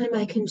 next time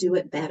I can do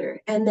it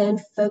better. And then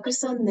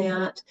focus on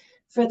that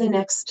for the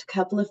next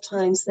couple of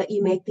times that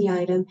you make the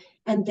item.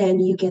 And then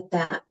you get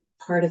that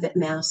part of it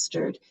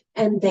mastered.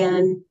 And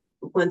then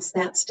once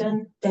that's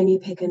done, then you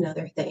pick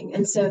another thing.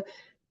 And so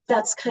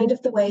that's kind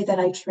of the way that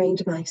I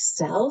trained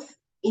myself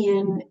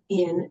in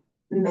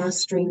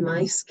mastering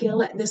my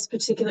skill at this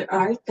particular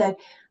art, that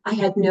I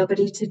had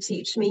nobody to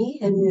teach me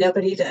and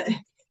nobody to,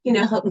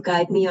 help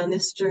guide me on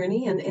this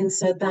journey. And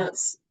so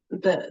that's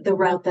the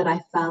route that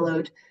I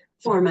followed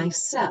for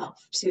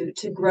myself to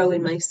grow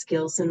in my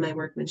skills and my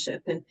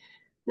workmanship. And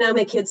now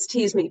my kids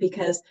tease me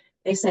because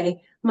they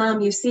say,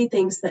 Mom, you see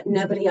things that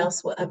nobody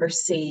else will ever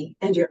see,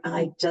 and your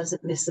eye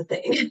doesn't miss a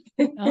thing.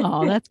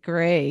 Oh, that's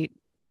great.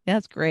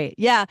 That's great.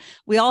 Yeah,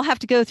 we all have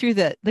to go through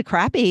the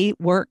crappy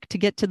work to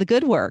get to the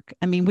good work.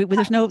 I mean,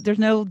 there's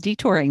no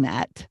detouring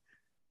that.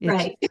 It's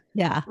Right,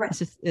 yeah,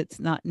 right. it's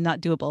not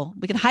doable.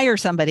 We can hire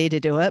somebody to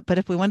do it, but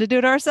if we want to do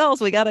it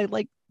ourselves, we got to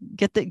like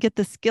get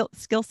the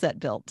skill set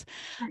built.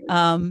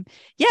 Right.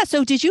 Yeah.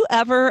 So did you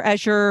ever,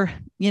 as you're,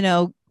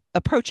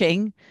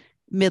 approaching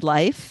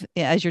midlife,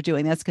 as you're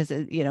doing this, because,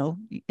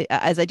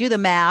 as I do the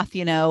math,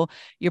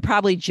 you're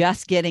probably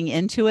just getting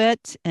into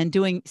it and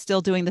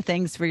still doing the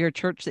things for your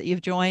church that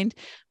you've joined,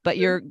 but Mhm.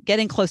 you're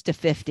getting close to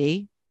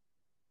 50.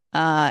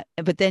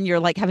 But then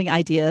you're like having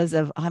ideas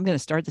of, I'm going to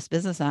start this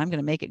business and I'm going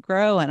to make it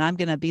grow and I'm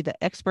going to be the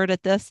expert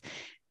at this.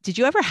 Did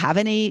you ever have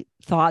any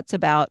thoughts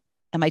about,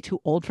 am I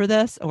too old for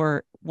this?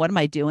 Or what am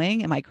I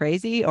doing? Am I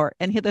crazy? Or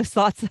any of those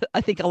thoughts that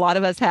I think a lot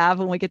of us have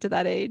when we get to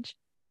that age?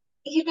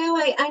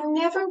 I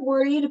never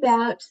worried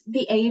about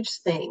the age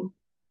thing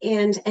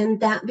and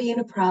that being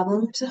a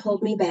problem to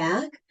hold me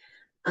back.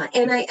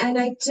 And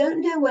I don't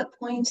know what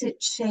point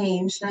it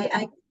changed.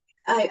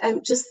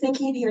 I'm just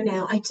thinking here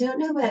now. I don't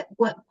know at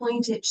what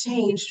point it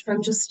changed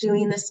from just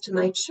doing this to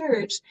my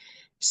church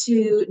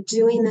to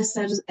doing this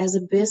as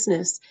a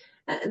business.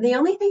 The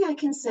only thing I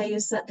can say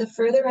is that the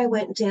further I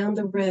went down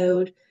the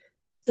road,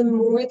 the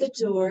more the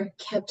door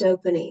kept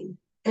opening.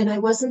 And I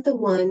wasn't the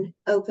one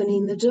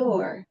opening the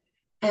door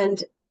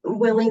and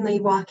willingly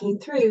walking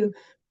through,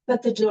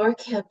 but the door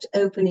kept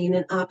opening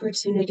and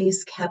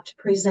opportunities kept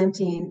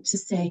presenting to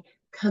say,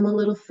 come a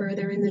little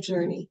further in the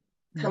journey,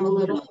 come a Mhm.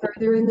 little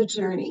further in the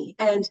journey.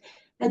 And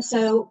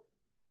so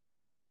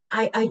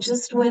I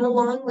just went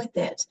along with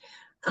it.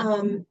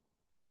 Um,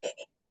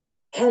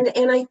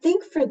 and I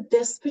think for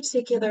this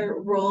particular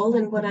role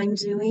and what I'm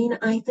doing,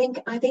 I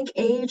think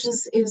age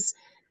is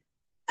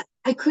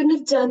I couldn't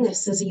have done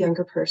this as a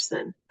younger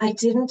person. I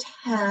didn't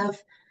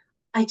have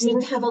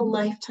a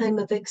lifetime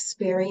of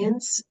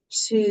experience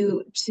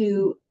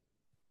to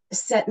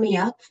set me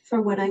up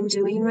for what I'm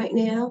doing right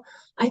now.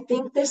 I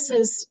think this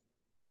has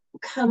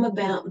come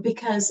about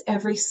because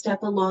every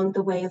step along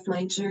the way of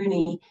my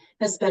journey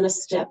has been a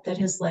step that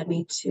has led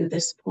me to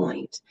this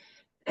point.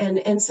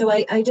 And so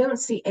I don't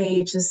see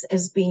age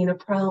as being a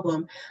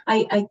problem.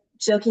 I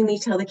jokingly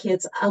tell the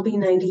kids I'll be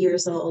 90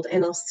 years old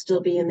and I'll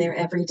still be in there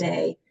every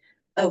day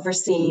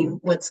overseeing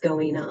what's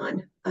going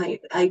on.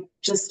 I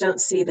just don't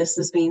see this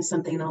as being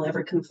something I'll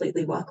ever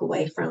completely walk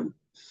away from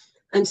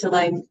until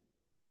I'm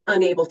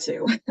unable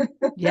to.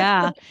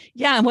 Yeah.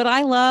 Yeah. And what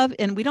I love,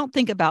 and we don't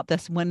think about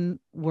this when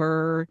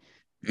we're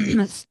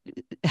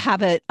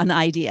have an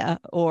idea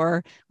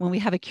or when we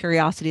have a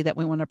curiosity that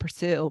we want to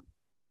pursue.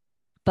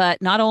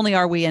 But not only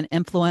are we an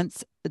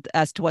influence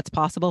as to what's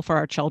possible for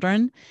our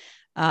children,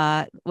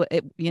 because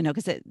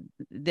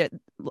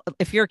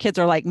if your kids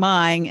are like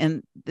mine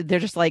and they're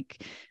just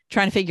like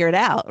trying to figure it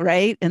out,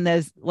 right? In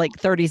those like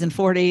 30s and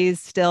 40s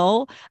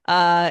still,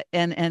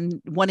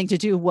 and wanting to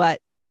do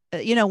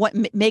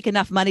make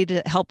enough money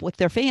to help with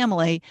their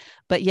family,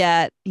 but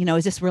yet,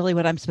 is this really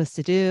what I'm supposed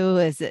to do?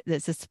 Is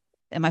this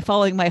am I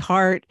following my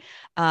heart?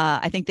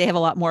 I think they have a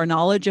lot more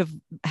knowledge of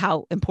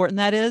how important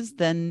that is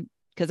than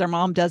because our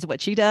mom does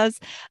what she does.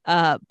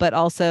 But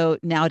also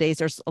nowadays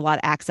there's a lot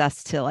of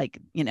access to like,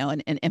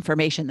 and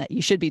information that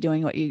you should be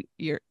doing what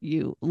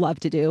you love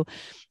to do.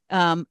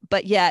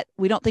 But yet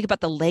we don't think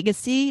about the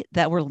legacy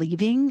that we're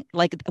leaving,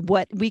 like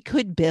what we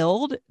could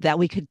build that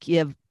we could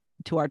give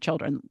to our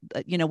children,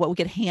 what we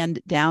could hand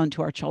down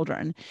to our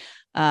children.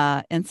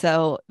 And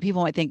so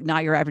people might think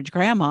not your average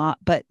grandma,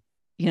 but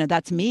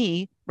that's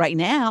me right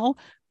now.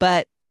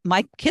 But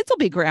my kids will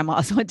be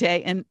grandmas one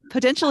day, and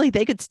potentially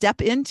they could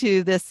step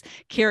into this,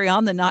 carry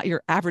on the not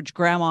your average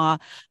grandma,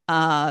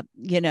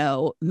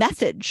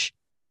 message.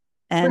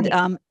 And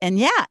Right. and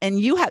yeah, and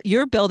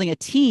you're building a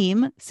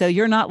team, so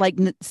you're not like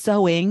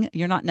sewing.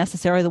 You're not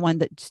necessarily the one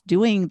that's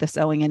doing the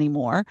sewing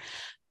anymore.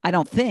 I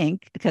don't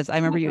think, because I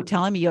remember you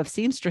telling me you have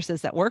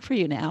seamstresses that work for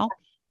you now.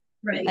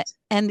 Right.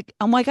 And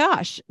oh my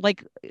gosh,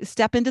 like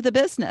step into the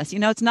business.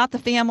 It's not the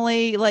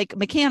family like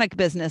mechanic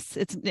business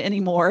it's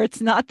anymore.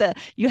 It's not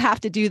you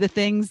have to do the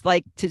things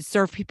like to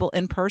serve people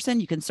in person.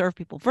 You can serve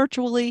people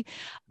virtually.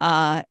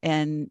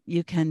 And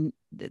you can,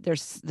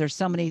 there's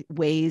so many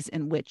ways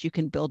in which you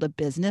can build a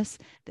business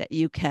that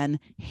you can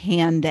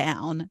hand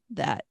down,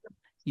 that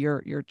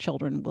your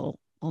children will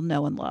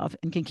know and love,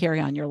 and can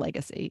carry on your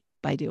legacy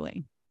by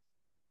doing.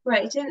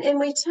 Right. And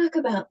we talk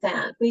about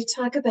that. We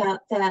talk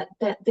about that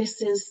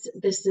this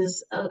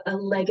is a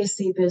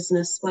legacy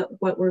business,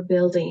 what we're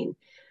building.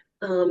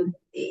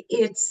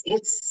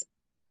 It's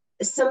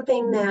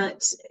something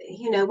that,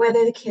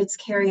 whether the kids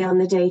carry on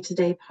the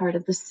day-to-day part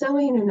of the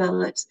sewing or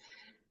not,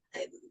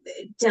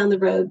 down the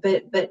road,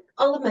 but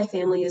all of my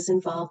family is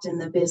involved in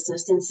the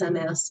business in some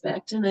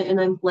aspect, and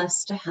I'm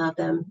blessed to have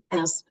them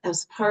as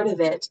part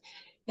of it.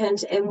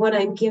 And what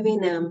I'm giving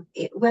them,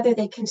 whether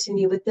they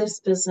continue with this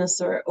business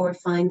or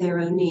find their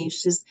own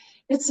niche, is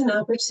it's an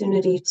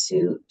opportunity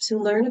to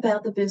learn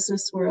about the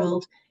business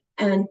world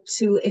and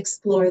to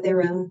explore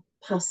their own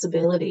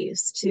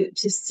possibilities,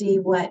 to see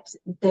what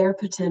their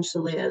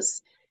potential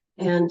is,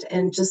 and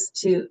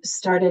just to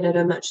start it at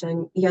a much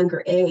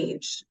younger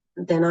age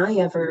than I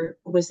ever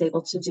was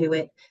able to do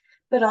it,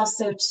 but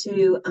also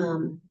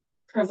to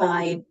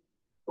provide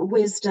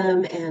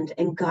wisdom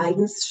and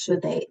guidance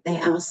should they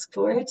ask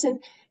for it.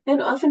 And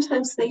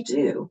oftentimes they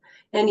do.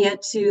 And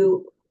yet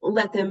to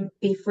let them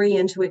be free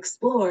and to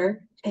explore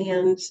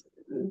and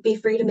be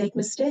free to make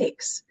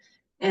mistakes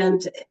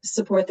and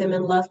support them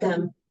and love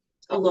them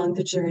along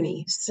the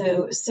journey.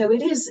 So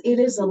it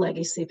is a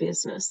legacy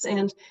business.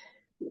 And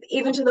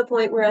even to the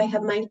point where I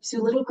have my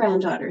two little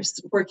granddaughters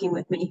working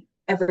with me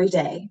every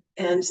day.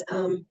 And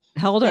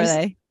How old are there's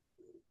they?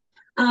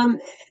 um,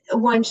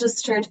 one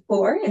just turned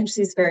 4, and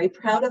she's very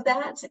proud of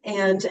that.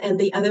 And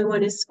the other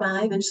one is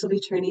 5, and she'll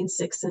be turning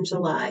 6 in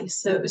July.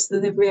 So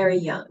they're very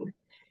young.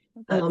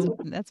 That's Um,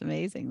 that's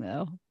amazing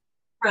though.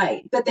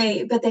 right, but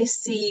they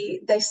see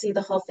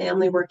the whole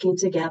family working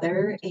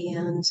together,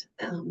 and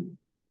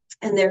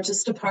they're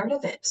just a part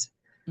of it.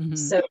 Hmm.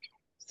 So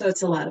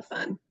it's a lot of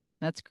fun.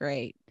 That's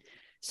great.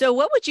 So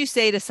what would you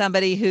say to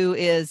somebody who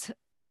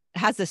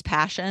has this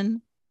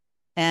passion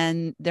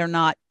and they're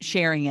not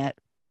sharing it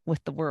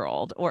with the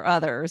world or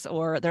others,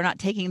 or they're not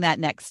taking that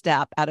next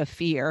step out of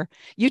fear?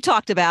 You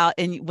talked about,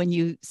 and when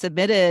you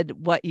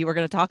submitted what you were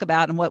going to talk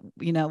about, and what,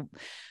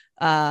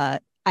 I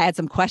had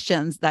some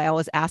questions that I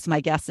always ask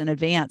my guests in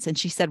advance. And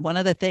she said one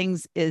of the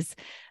things is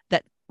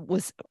that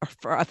was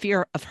for a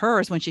fear of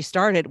hers when she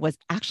started was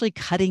actually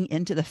cutting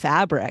into the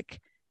fabric,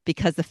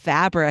 because the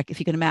fabric, if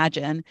you can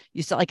imagine,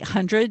 you sell like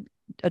 $100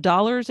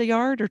 a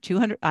yard or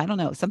 200, I don't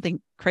know, something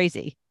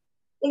crazy.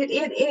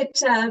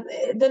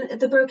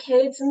 The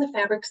brocades and the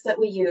fabrics that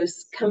we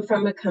use come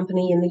from a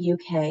company in the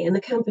UK, and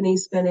the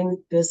company's been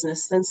in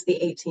business since the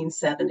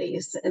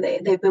 1870s.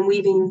 They've been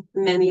weaving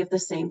many of the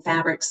same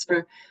fabrics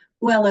for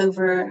well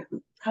over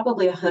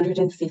probably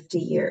 150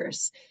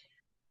 years.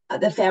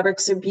 The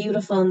fabrics are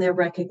beautiful and they're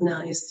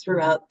recognized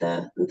throughout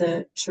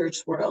the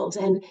church world.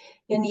 And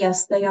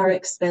yes, they are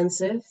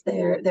expensive.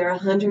 They're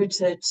 100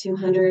 to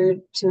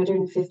 200,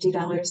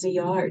 $250 a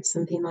yard,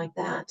 something like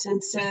that.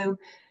 And so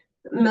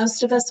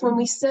most of us, when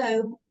we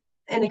sew,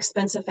 an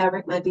expensive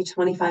fabric might be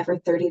 25 or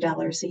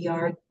 $30 a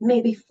yard,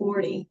 maybe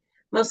 40.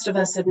 Most of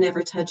us have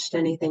never touched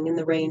anything in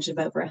the range of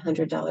over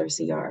 $100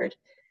 a yard.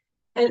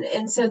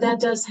 And so that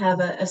does have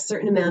a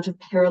certain amount of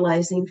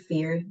paralyzing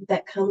fear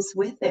that comes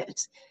with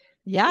it.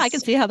 Yeah, I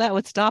can see how that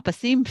would stop a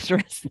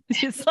seamstress.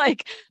 It's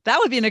like that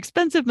would be an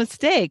expensive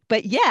mistake.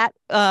 But yet,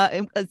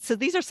 so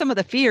these are some of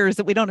the fears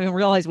that we don't even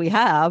realize we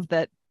have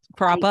that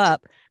crop Right,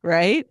 up,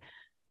 right?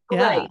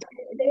 Yeah. right.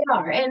 They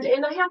are. And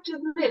I have to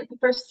admit, the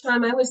first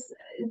time I was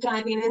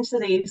diving into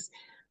these,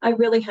 I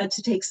really had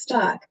to take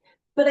stock.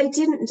 But I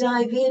didn't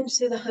dive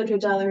into the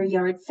 $100 a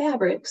yard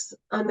fabrics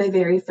on my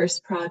very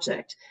first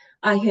project.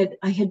 I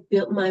had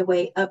built my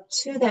way up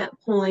to that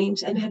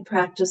point and had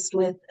practiced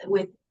with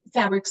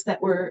fabrics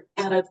that were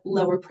at a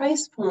lower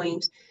price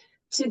point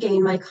to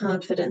gain my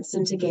confidence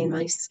and to gain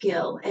my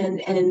skill.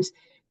 And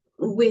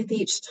with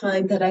each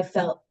time that I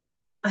felt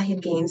I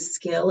had gained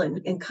skill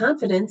and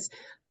confidence,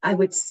 I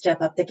would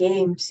step up the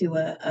game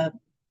to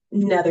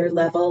another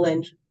level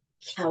and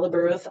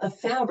caliber of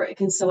fabric.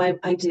 And so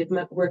I did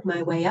work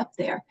my way up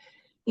there.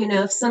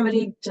 If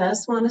somebody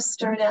does want to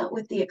start out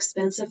with the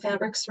expensive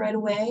fabrics right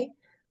away,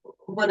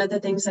 one of the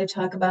things I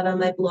talk about on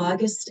my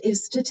blog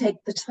is to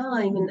take the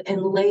time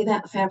and lay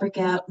that fabric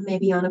out,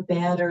 maybe on a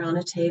bed or on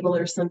a table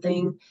or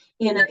something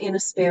in a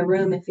spare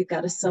room if you've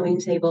got a sewing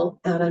table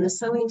out on a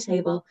sewing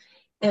table,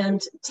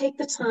 and take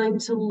the time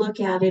to look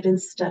at it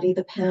and study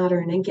the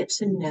pattern and get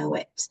to know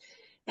it.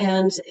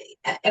 And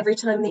every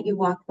time that you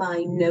walk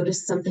by,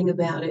 notice something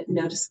about it,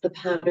 notice the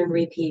pattern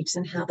repeats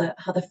and how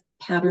the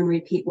pattern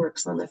repeat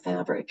works on the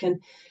fabric.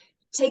 And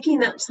taking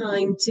that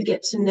time to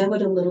get to know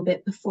it a little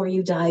bit before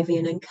you dive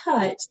in and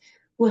cut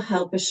will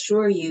help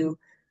assure you,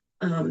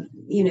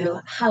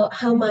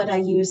 how might I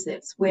use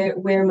this?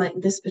 Where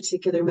might this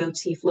particular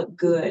motif look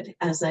good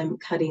as I'm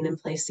cutting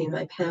and placing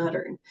my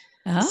pattern?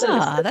 So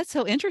Ah, that's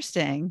so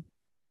interesting.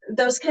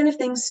 those kind of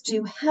things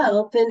do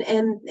help, and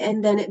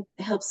then it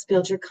helps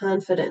build your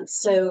confidence.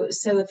 So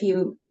if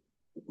kind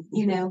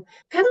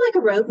of like a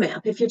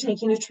roadmap, if you're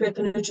taking a trip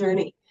and a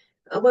journey,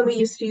 when we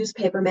used to use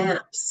paper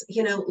maps,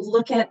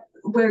 look at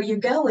where you're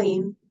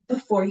going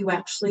before you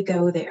actually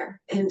go there,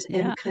 Yeah.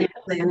 and kind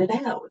of plan it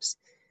out.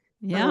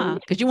 Yeah. Um,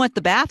 Because you want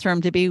the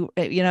bathroom to be,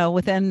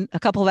 within a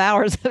couple of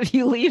hours of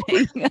you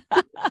leaving.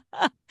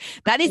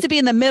 That needs to be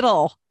in the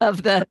middle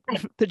of the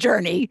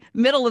journey,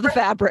 middle of the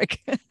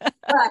fabric.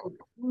 right,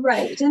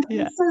 right, and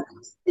Yeah. so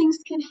those things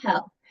can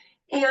help.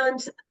 And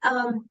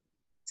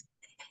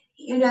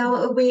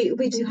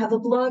we do have a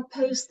blog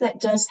post that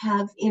does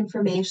have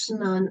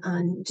information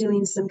on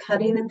doing some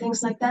cutting and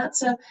things like that.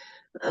 So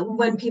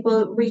when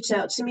people reach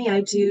out to me,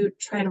 I do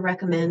try to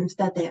recommend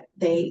that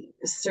they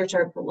search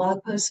our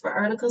blog posts for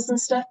articles and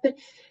stuff. But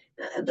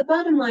the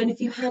bottom line,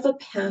 if you have a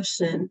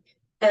passion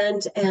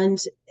and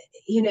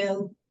you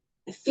know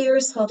fear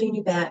is holding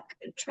you back,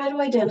 try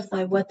to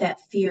identify what that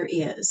fear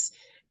is.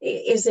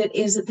 Is it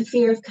the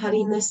fear of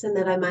cutting this and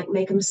that I might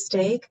make a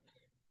mistake?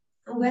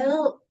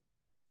 Well,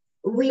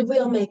 we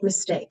will make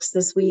mistakes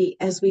as we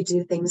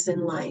do things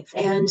in life,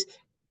 and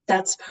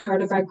that's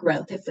part of our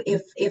growth.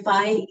 If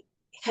I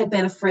had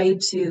been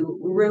afraid to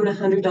ruin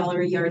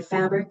 $100 a yard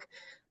fabric,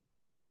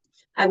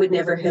 I would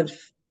never have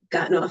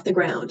gotten off the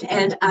ground.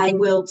 And I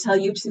will tell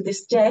you, to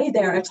this day,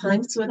 there are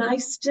times when I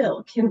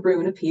still can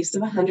ruin a piece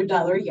of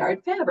 $100 a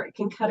yard fabric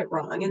and cut it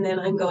wrong, and then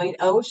I'm going,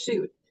 oh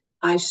shoot,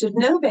 I should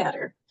know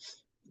better,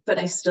 but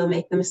I still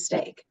make the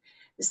mistake.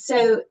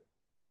 So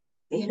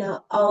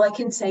all I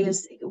can say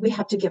is we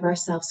have to give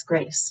ourselves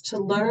grace to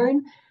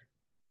learn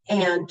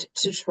and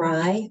to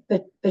try,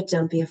 but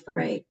don't be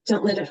afraid.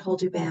 Don't let it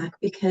hold you back,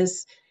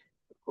 because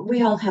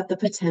we all have the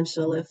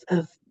potential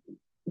of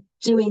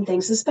doing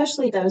things,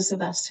 especially those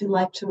of us who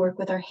like to work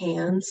with our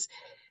hands.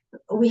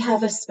 We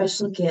have a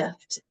special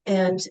gift,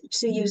 and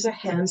to use our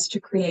hands to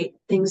create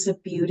things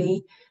of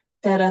beauty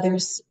that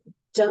others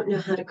don't know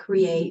how to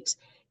create,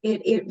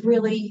 it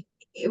really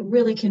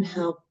can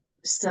help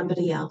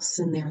somebody else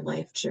in their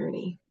life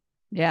journey.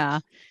 Yeah.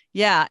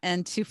 Yeah.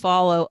 And to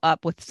follow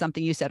up with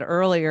something you said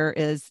earlier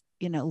is,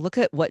 look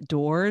at what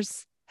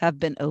doors have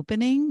been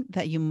opening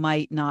that you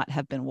might not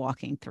have been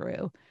walking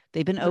through.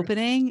 They've been Right,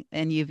 opening,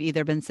 and you've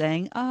either been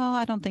saying, oh,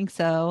 I don't think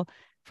so,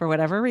 for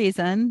whatever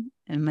reason.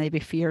 And maybe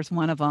fear is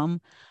one of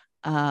them.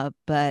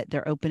 But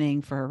they're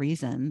opening for a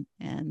reason.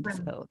 And right,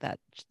 so that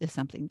is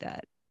something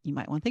that you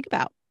might want to think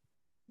about.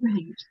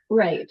 right,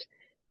 right.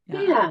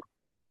 Yeah. Yeah,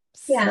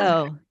 yeah.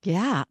 So,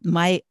 yeah,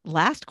 my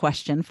last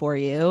question for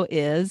you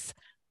is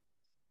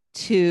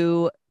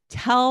to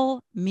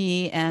tell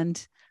me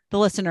and the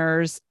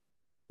listeners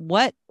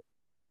what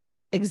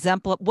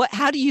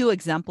how do you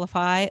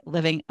exemplify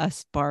living a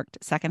sparked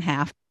second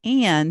half,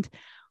 and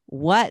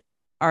what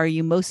are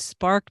you most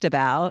sparked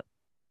about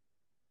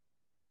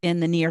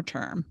in the near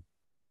term?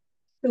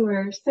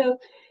 Sure. So,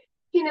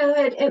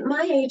 at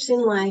my age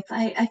in life,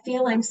 I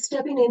feel I'm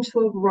stepping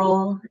into a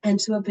role and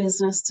to a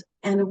business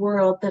and a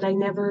world that I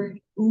never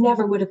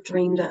would have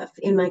dreamed of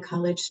in my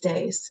college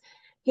days.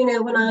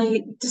 When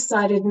I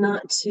decided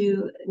not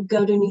to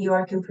go to New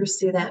York and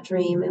pursue that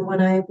dream, and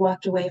when I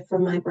walked away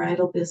from my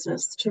bridal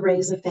business to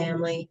raise a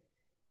family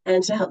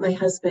and to help my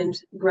husband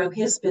grow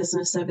his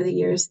business over the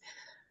years,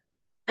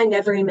 I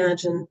never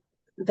imagined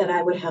that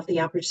I would have the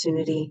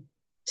opportunity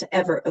to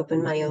ever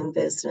open my own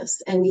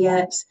business. And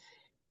yet,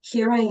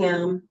 here I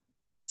am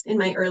in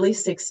my early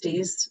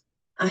 60s.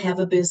 I have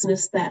a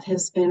business that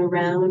has been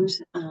around.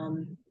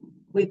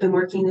 We've been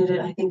working in it,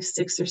 I think,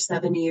 6 or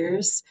 7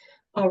 years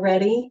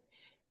already.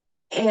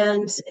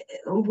 And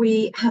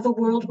we have a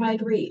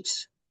worldwide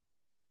reach.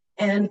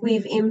 And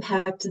we've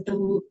impacted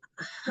the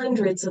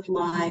hundreds of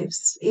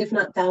lives, if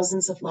not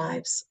thousands of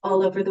lives,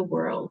 all over the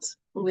world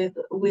with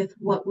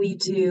what we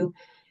do.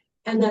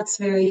 And that's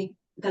very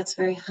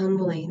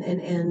humbling,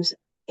 and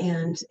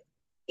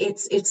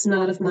it's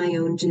not of my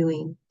own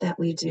doing that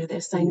we do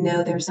this. I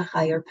know there's a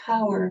higher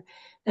power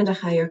and a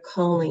higher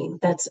calling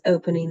that's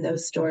opening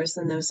those doors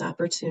and those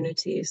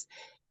opportunities.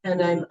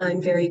 And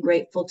I'm very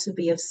grateful to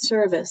be of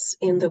service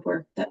in the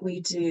work that we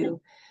do.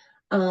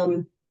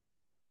 Um,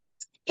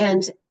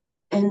 and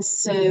and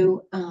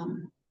so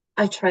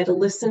I try to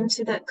listen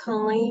to that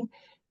calling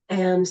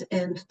and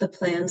the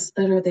plans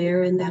that are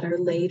there and that are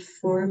laid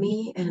for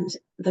me and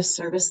the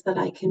service that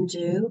I can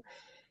do.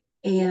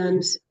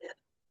 And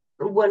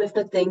one of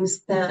the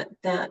things that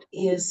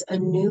is a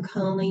new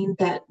calling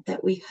that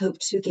we hope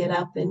to get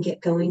up and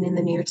get going in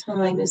the near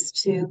time is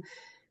to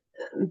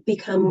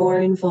become more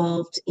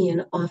involved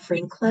in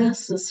offering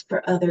classes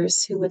for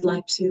others who would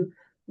like to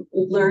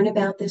learn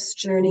about this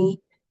journey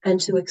and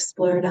to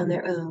explore it on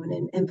their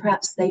own. And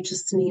perhaps they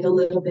just need a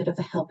little bit of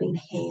a helping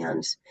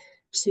hand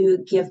to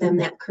give them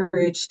that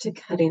courage to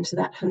cut into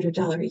that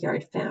 $100 a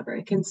yard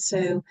fabric. And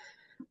so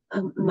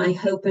my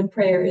hope and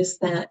prayer is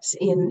that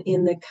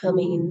in the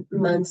coming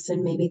months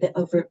and maybe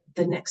over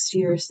the next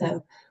year or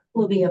so,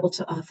 we'll be able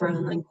to offer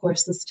online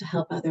courses to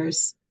help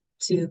others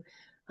to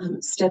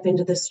step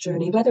into this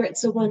journey, whether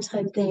it's a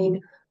one-time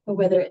thing or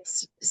whether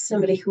it's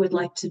somebody who would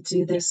like to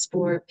do this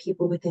for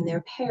people within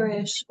their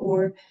parish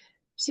or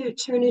to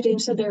turn it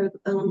into their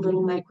own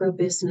little micro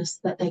business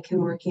that they can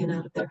work in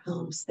out of their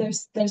homes.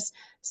 There's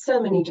so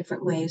many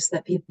different ways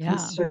that people can Yeah.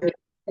 serve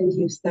and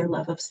use their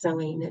love of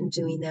sewing and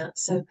doing that.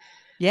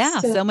 Yeah.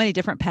 So So many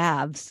different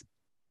paths.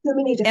 so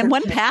many And different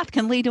one paths. path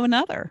can lead to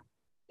another.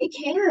 It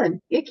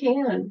can,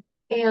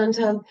 and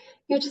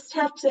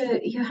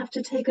you have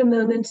to take a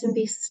moment and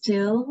be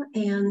still.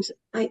 And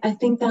I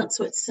think that's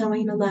what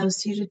sewing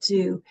allows you to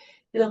do.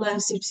 It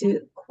allows you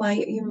to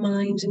quiet your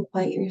mind and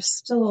quiet your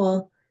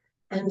soul,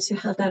 and to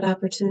have that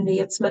opportunity.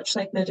 It's much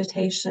like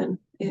meditation.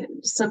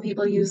 Some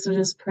people use it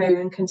as prayer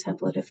and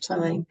contemplative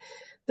time,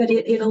 but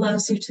it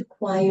allows you to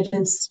quiet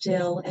and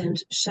still and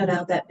shut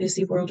out that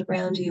busy world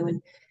around you.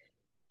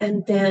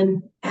 And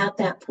then at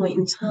that point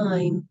in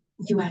time,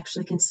 you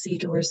actually can see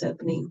doors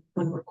opening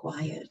when we're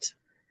quiet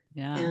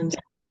Yeah. and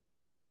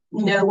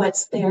know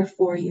what's there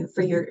for you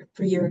for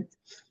your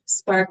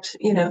sparked,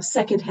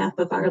 second half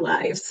of our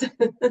lives.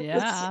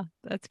 Yeah.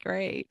 That's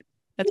great.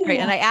 That's great.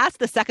 Yeah. And I asked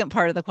the second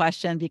part of the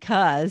question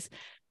because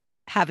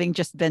having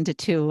just been to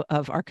two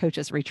of our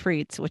coaches'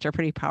 retreats, which are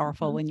pretty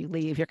powerful when you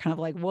leave, you're kind of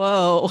like,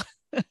 whoa,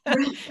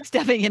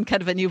 stepping in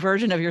kind of a new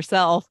version of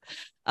yourself.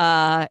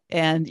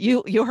 And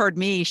you heard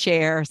me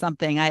share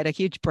something. I had a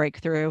huge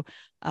breakthrough.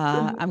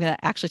 I'm going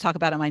to actually talk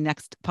about it in my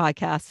next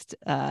podcast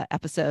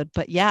episode.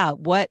 But yeah,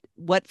 what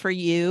for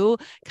you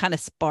kind of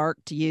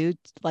sparked you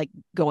like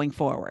going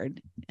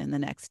forward in the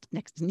next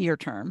near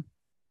term?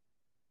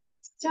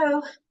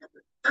 So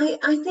I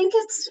think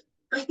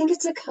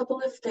it's a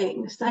couple of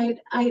things.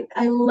 I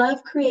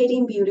love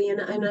creating beauty,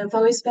 and I've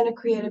always been a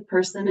creative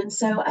person, and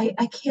so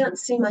I can't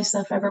see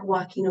myself ever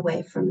walking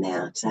away from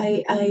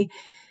that.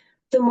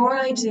 The more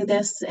I do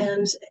this,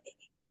 and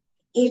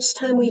each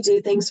time we do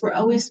things, we're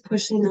always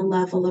pushing the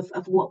level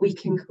of what we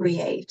can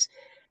create.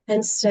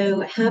 And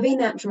so having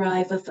that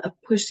drive of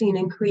pushing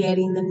and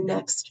creating the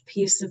next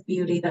piece of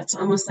beauty that's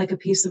almost like a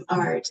piece of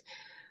art,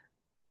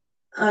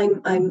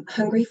 I'm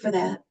hungry for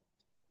that,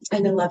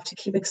 and I love to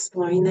keep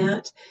exploring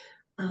that.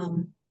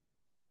 Um,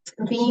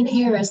 Being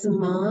here as a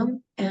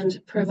mom and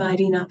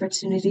providing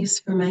opportunities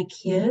for my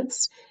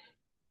kids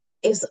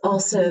is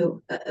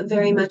also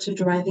very much a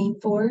driving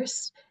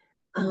force.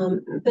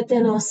 But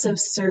then also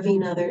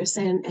serving others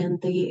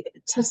and the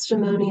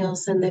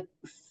testimonials and the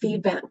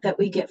feedback that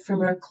we get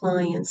from our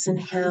clients and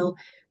how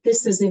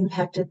this has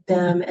impacted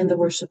them and the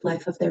worship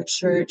life of their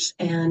church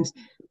and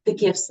the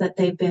gifts that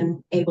they've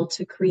been able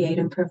to create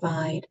and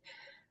provide.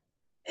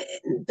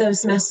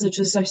 Those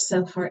messages are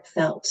so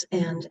heartfelt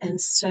and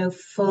so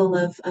full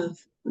of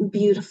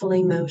beautiful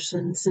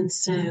emotions. And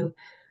so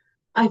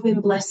I've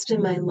been blessed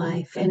in my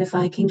life. And if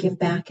I can give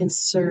back and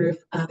serve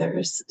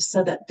others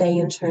so that they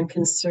in turn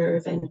can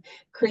serve and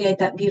create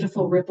that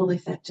beautiful ripple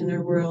effect in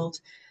our world,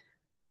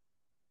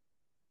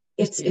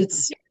 it's Yeah.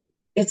 it's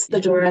it's the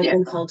Yeah. door I've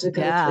been called to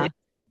go through. Yeah.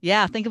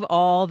 Yeah. Think of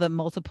all the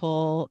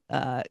multiple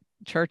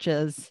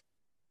churches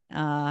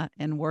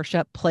and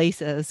worship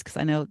places, because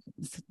I know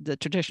the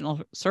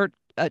traditional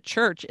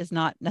church is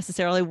not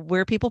necessarily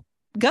where people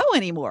go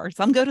anymore.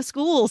 Some go to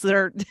schools that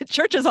are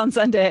churches on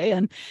Sunday,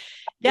 and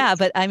yeah,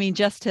 but I mean,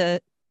 just to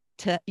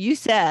you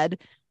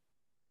said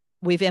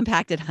we've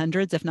impacted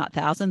hundreds, if not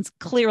thousands,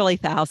 clearly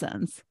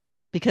thousands,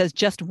 because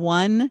just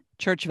one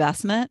church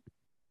vestment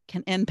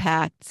can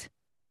impact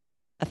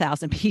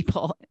 1,000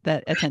 people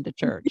that attend a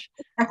church.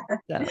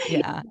 So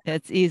yeah,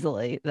 it's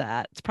easily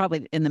that. It's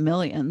probably in the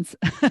millions.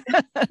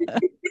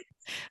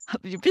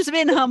 Just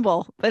being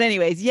humble. But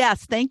anyways,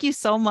 yes, thank you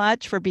so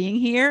much for being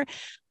here.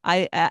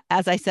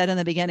 As I said in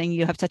the beginning,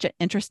 you have such an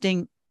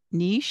interesting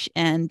niche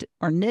and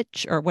or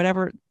niche or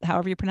whatever,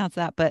 however you pronounce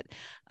that. But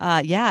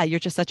yeah, you're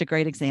just such a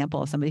great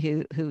example of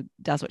somebody who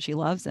does what she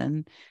loves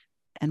and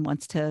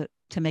wants to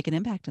make an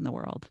impact in the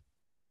world.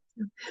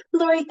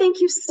 Lori, thank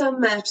you so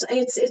much.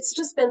 It's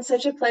just been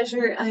such a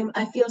pleasure.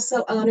 I feel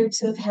so honored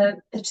to have had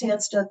a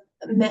chance to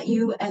met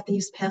you at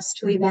these past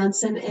two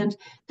events, and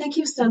thank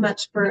you so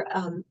much for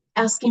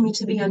asking me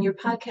to be on your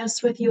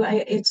podcast with you.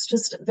 It's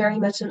just very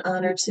much an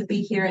honor to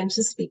be here and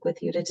to speak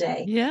with you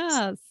today. Yes,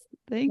 So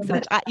thanks. And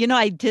much.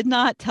 I did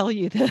not tell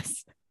you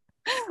this,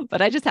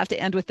 but I just have to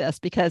end with this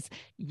because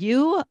do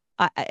you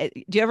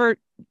ever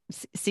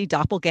see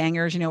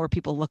doppelgangers, where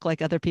people look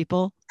like other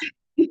people?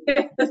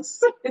 Yes.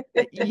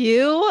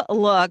 You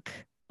look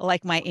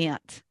like my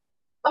aunt.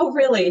 Oh,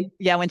 really?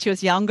 Yeah, when she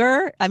was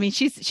younger. I mean,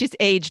 she's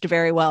aged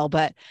very well,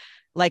 but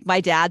like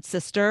my dad's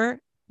sister,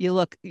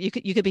 you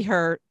could be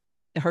her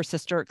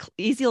sister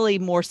easily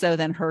more so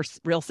than her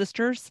real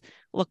sisters.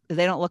 Look,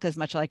 they don't look as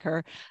much like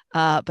her.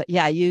 But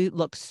yeah, you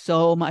look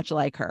so much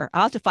like her.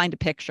 I'll have to find a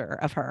picture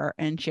of her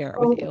and share it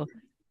with Oh, you. please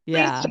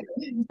Yeah.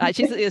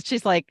 do.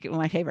 She's like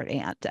my favorite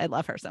aunt. I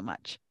love her so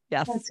much.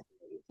 Yes. That's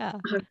Yeah.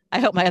 great. I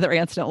hope my other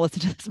aunts don't listen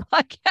to this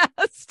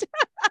podcast.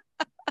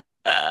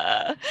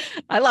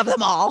 I love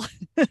them all.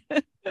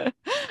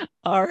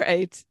 All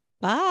right.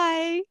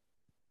 Bye.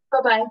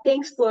 Bye-bye.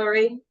 Thanks,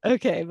 Lori.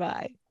 Okay,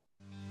 bye.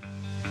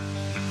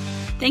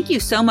 Thank you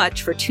so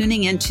much for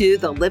tuning into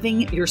the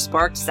Living Your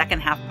Spark Second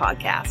Half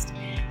podcast.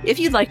 If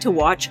you'd like to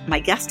watch my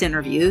guest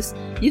interviews,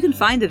 you can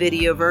find the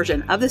video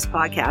version of this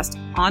podcast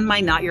on my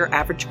Not Your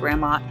Average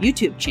Grandma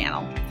YouTube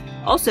channel.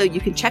 Also, you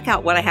can check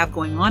out what I have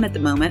going on at the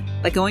moment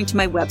by going to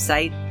my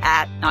website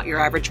at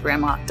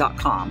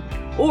notyouraveragegrandma.com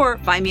or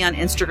find me on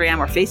Instagram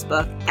or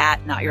Facebook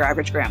at Not Your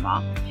Average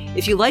Grandma.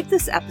 If you like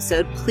this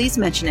episode, please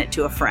mention it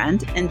to a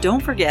friend and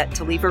don't forget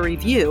to leave a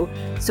review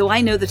so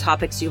I know the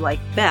topics you like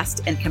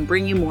best and can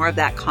bring you more of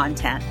that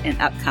content in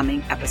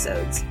upcoming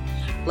episodes.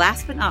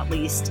 Last but not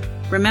least,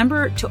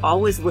 remember to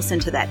always listen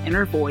to that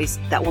inner voice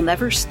that will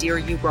never steer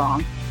you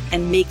wrong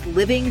and make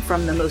living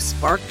from the most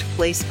sparked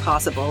place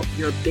possible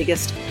your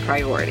biggest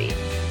priority.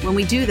 When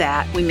we do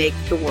that, we make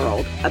the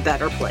world a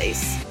better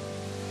place.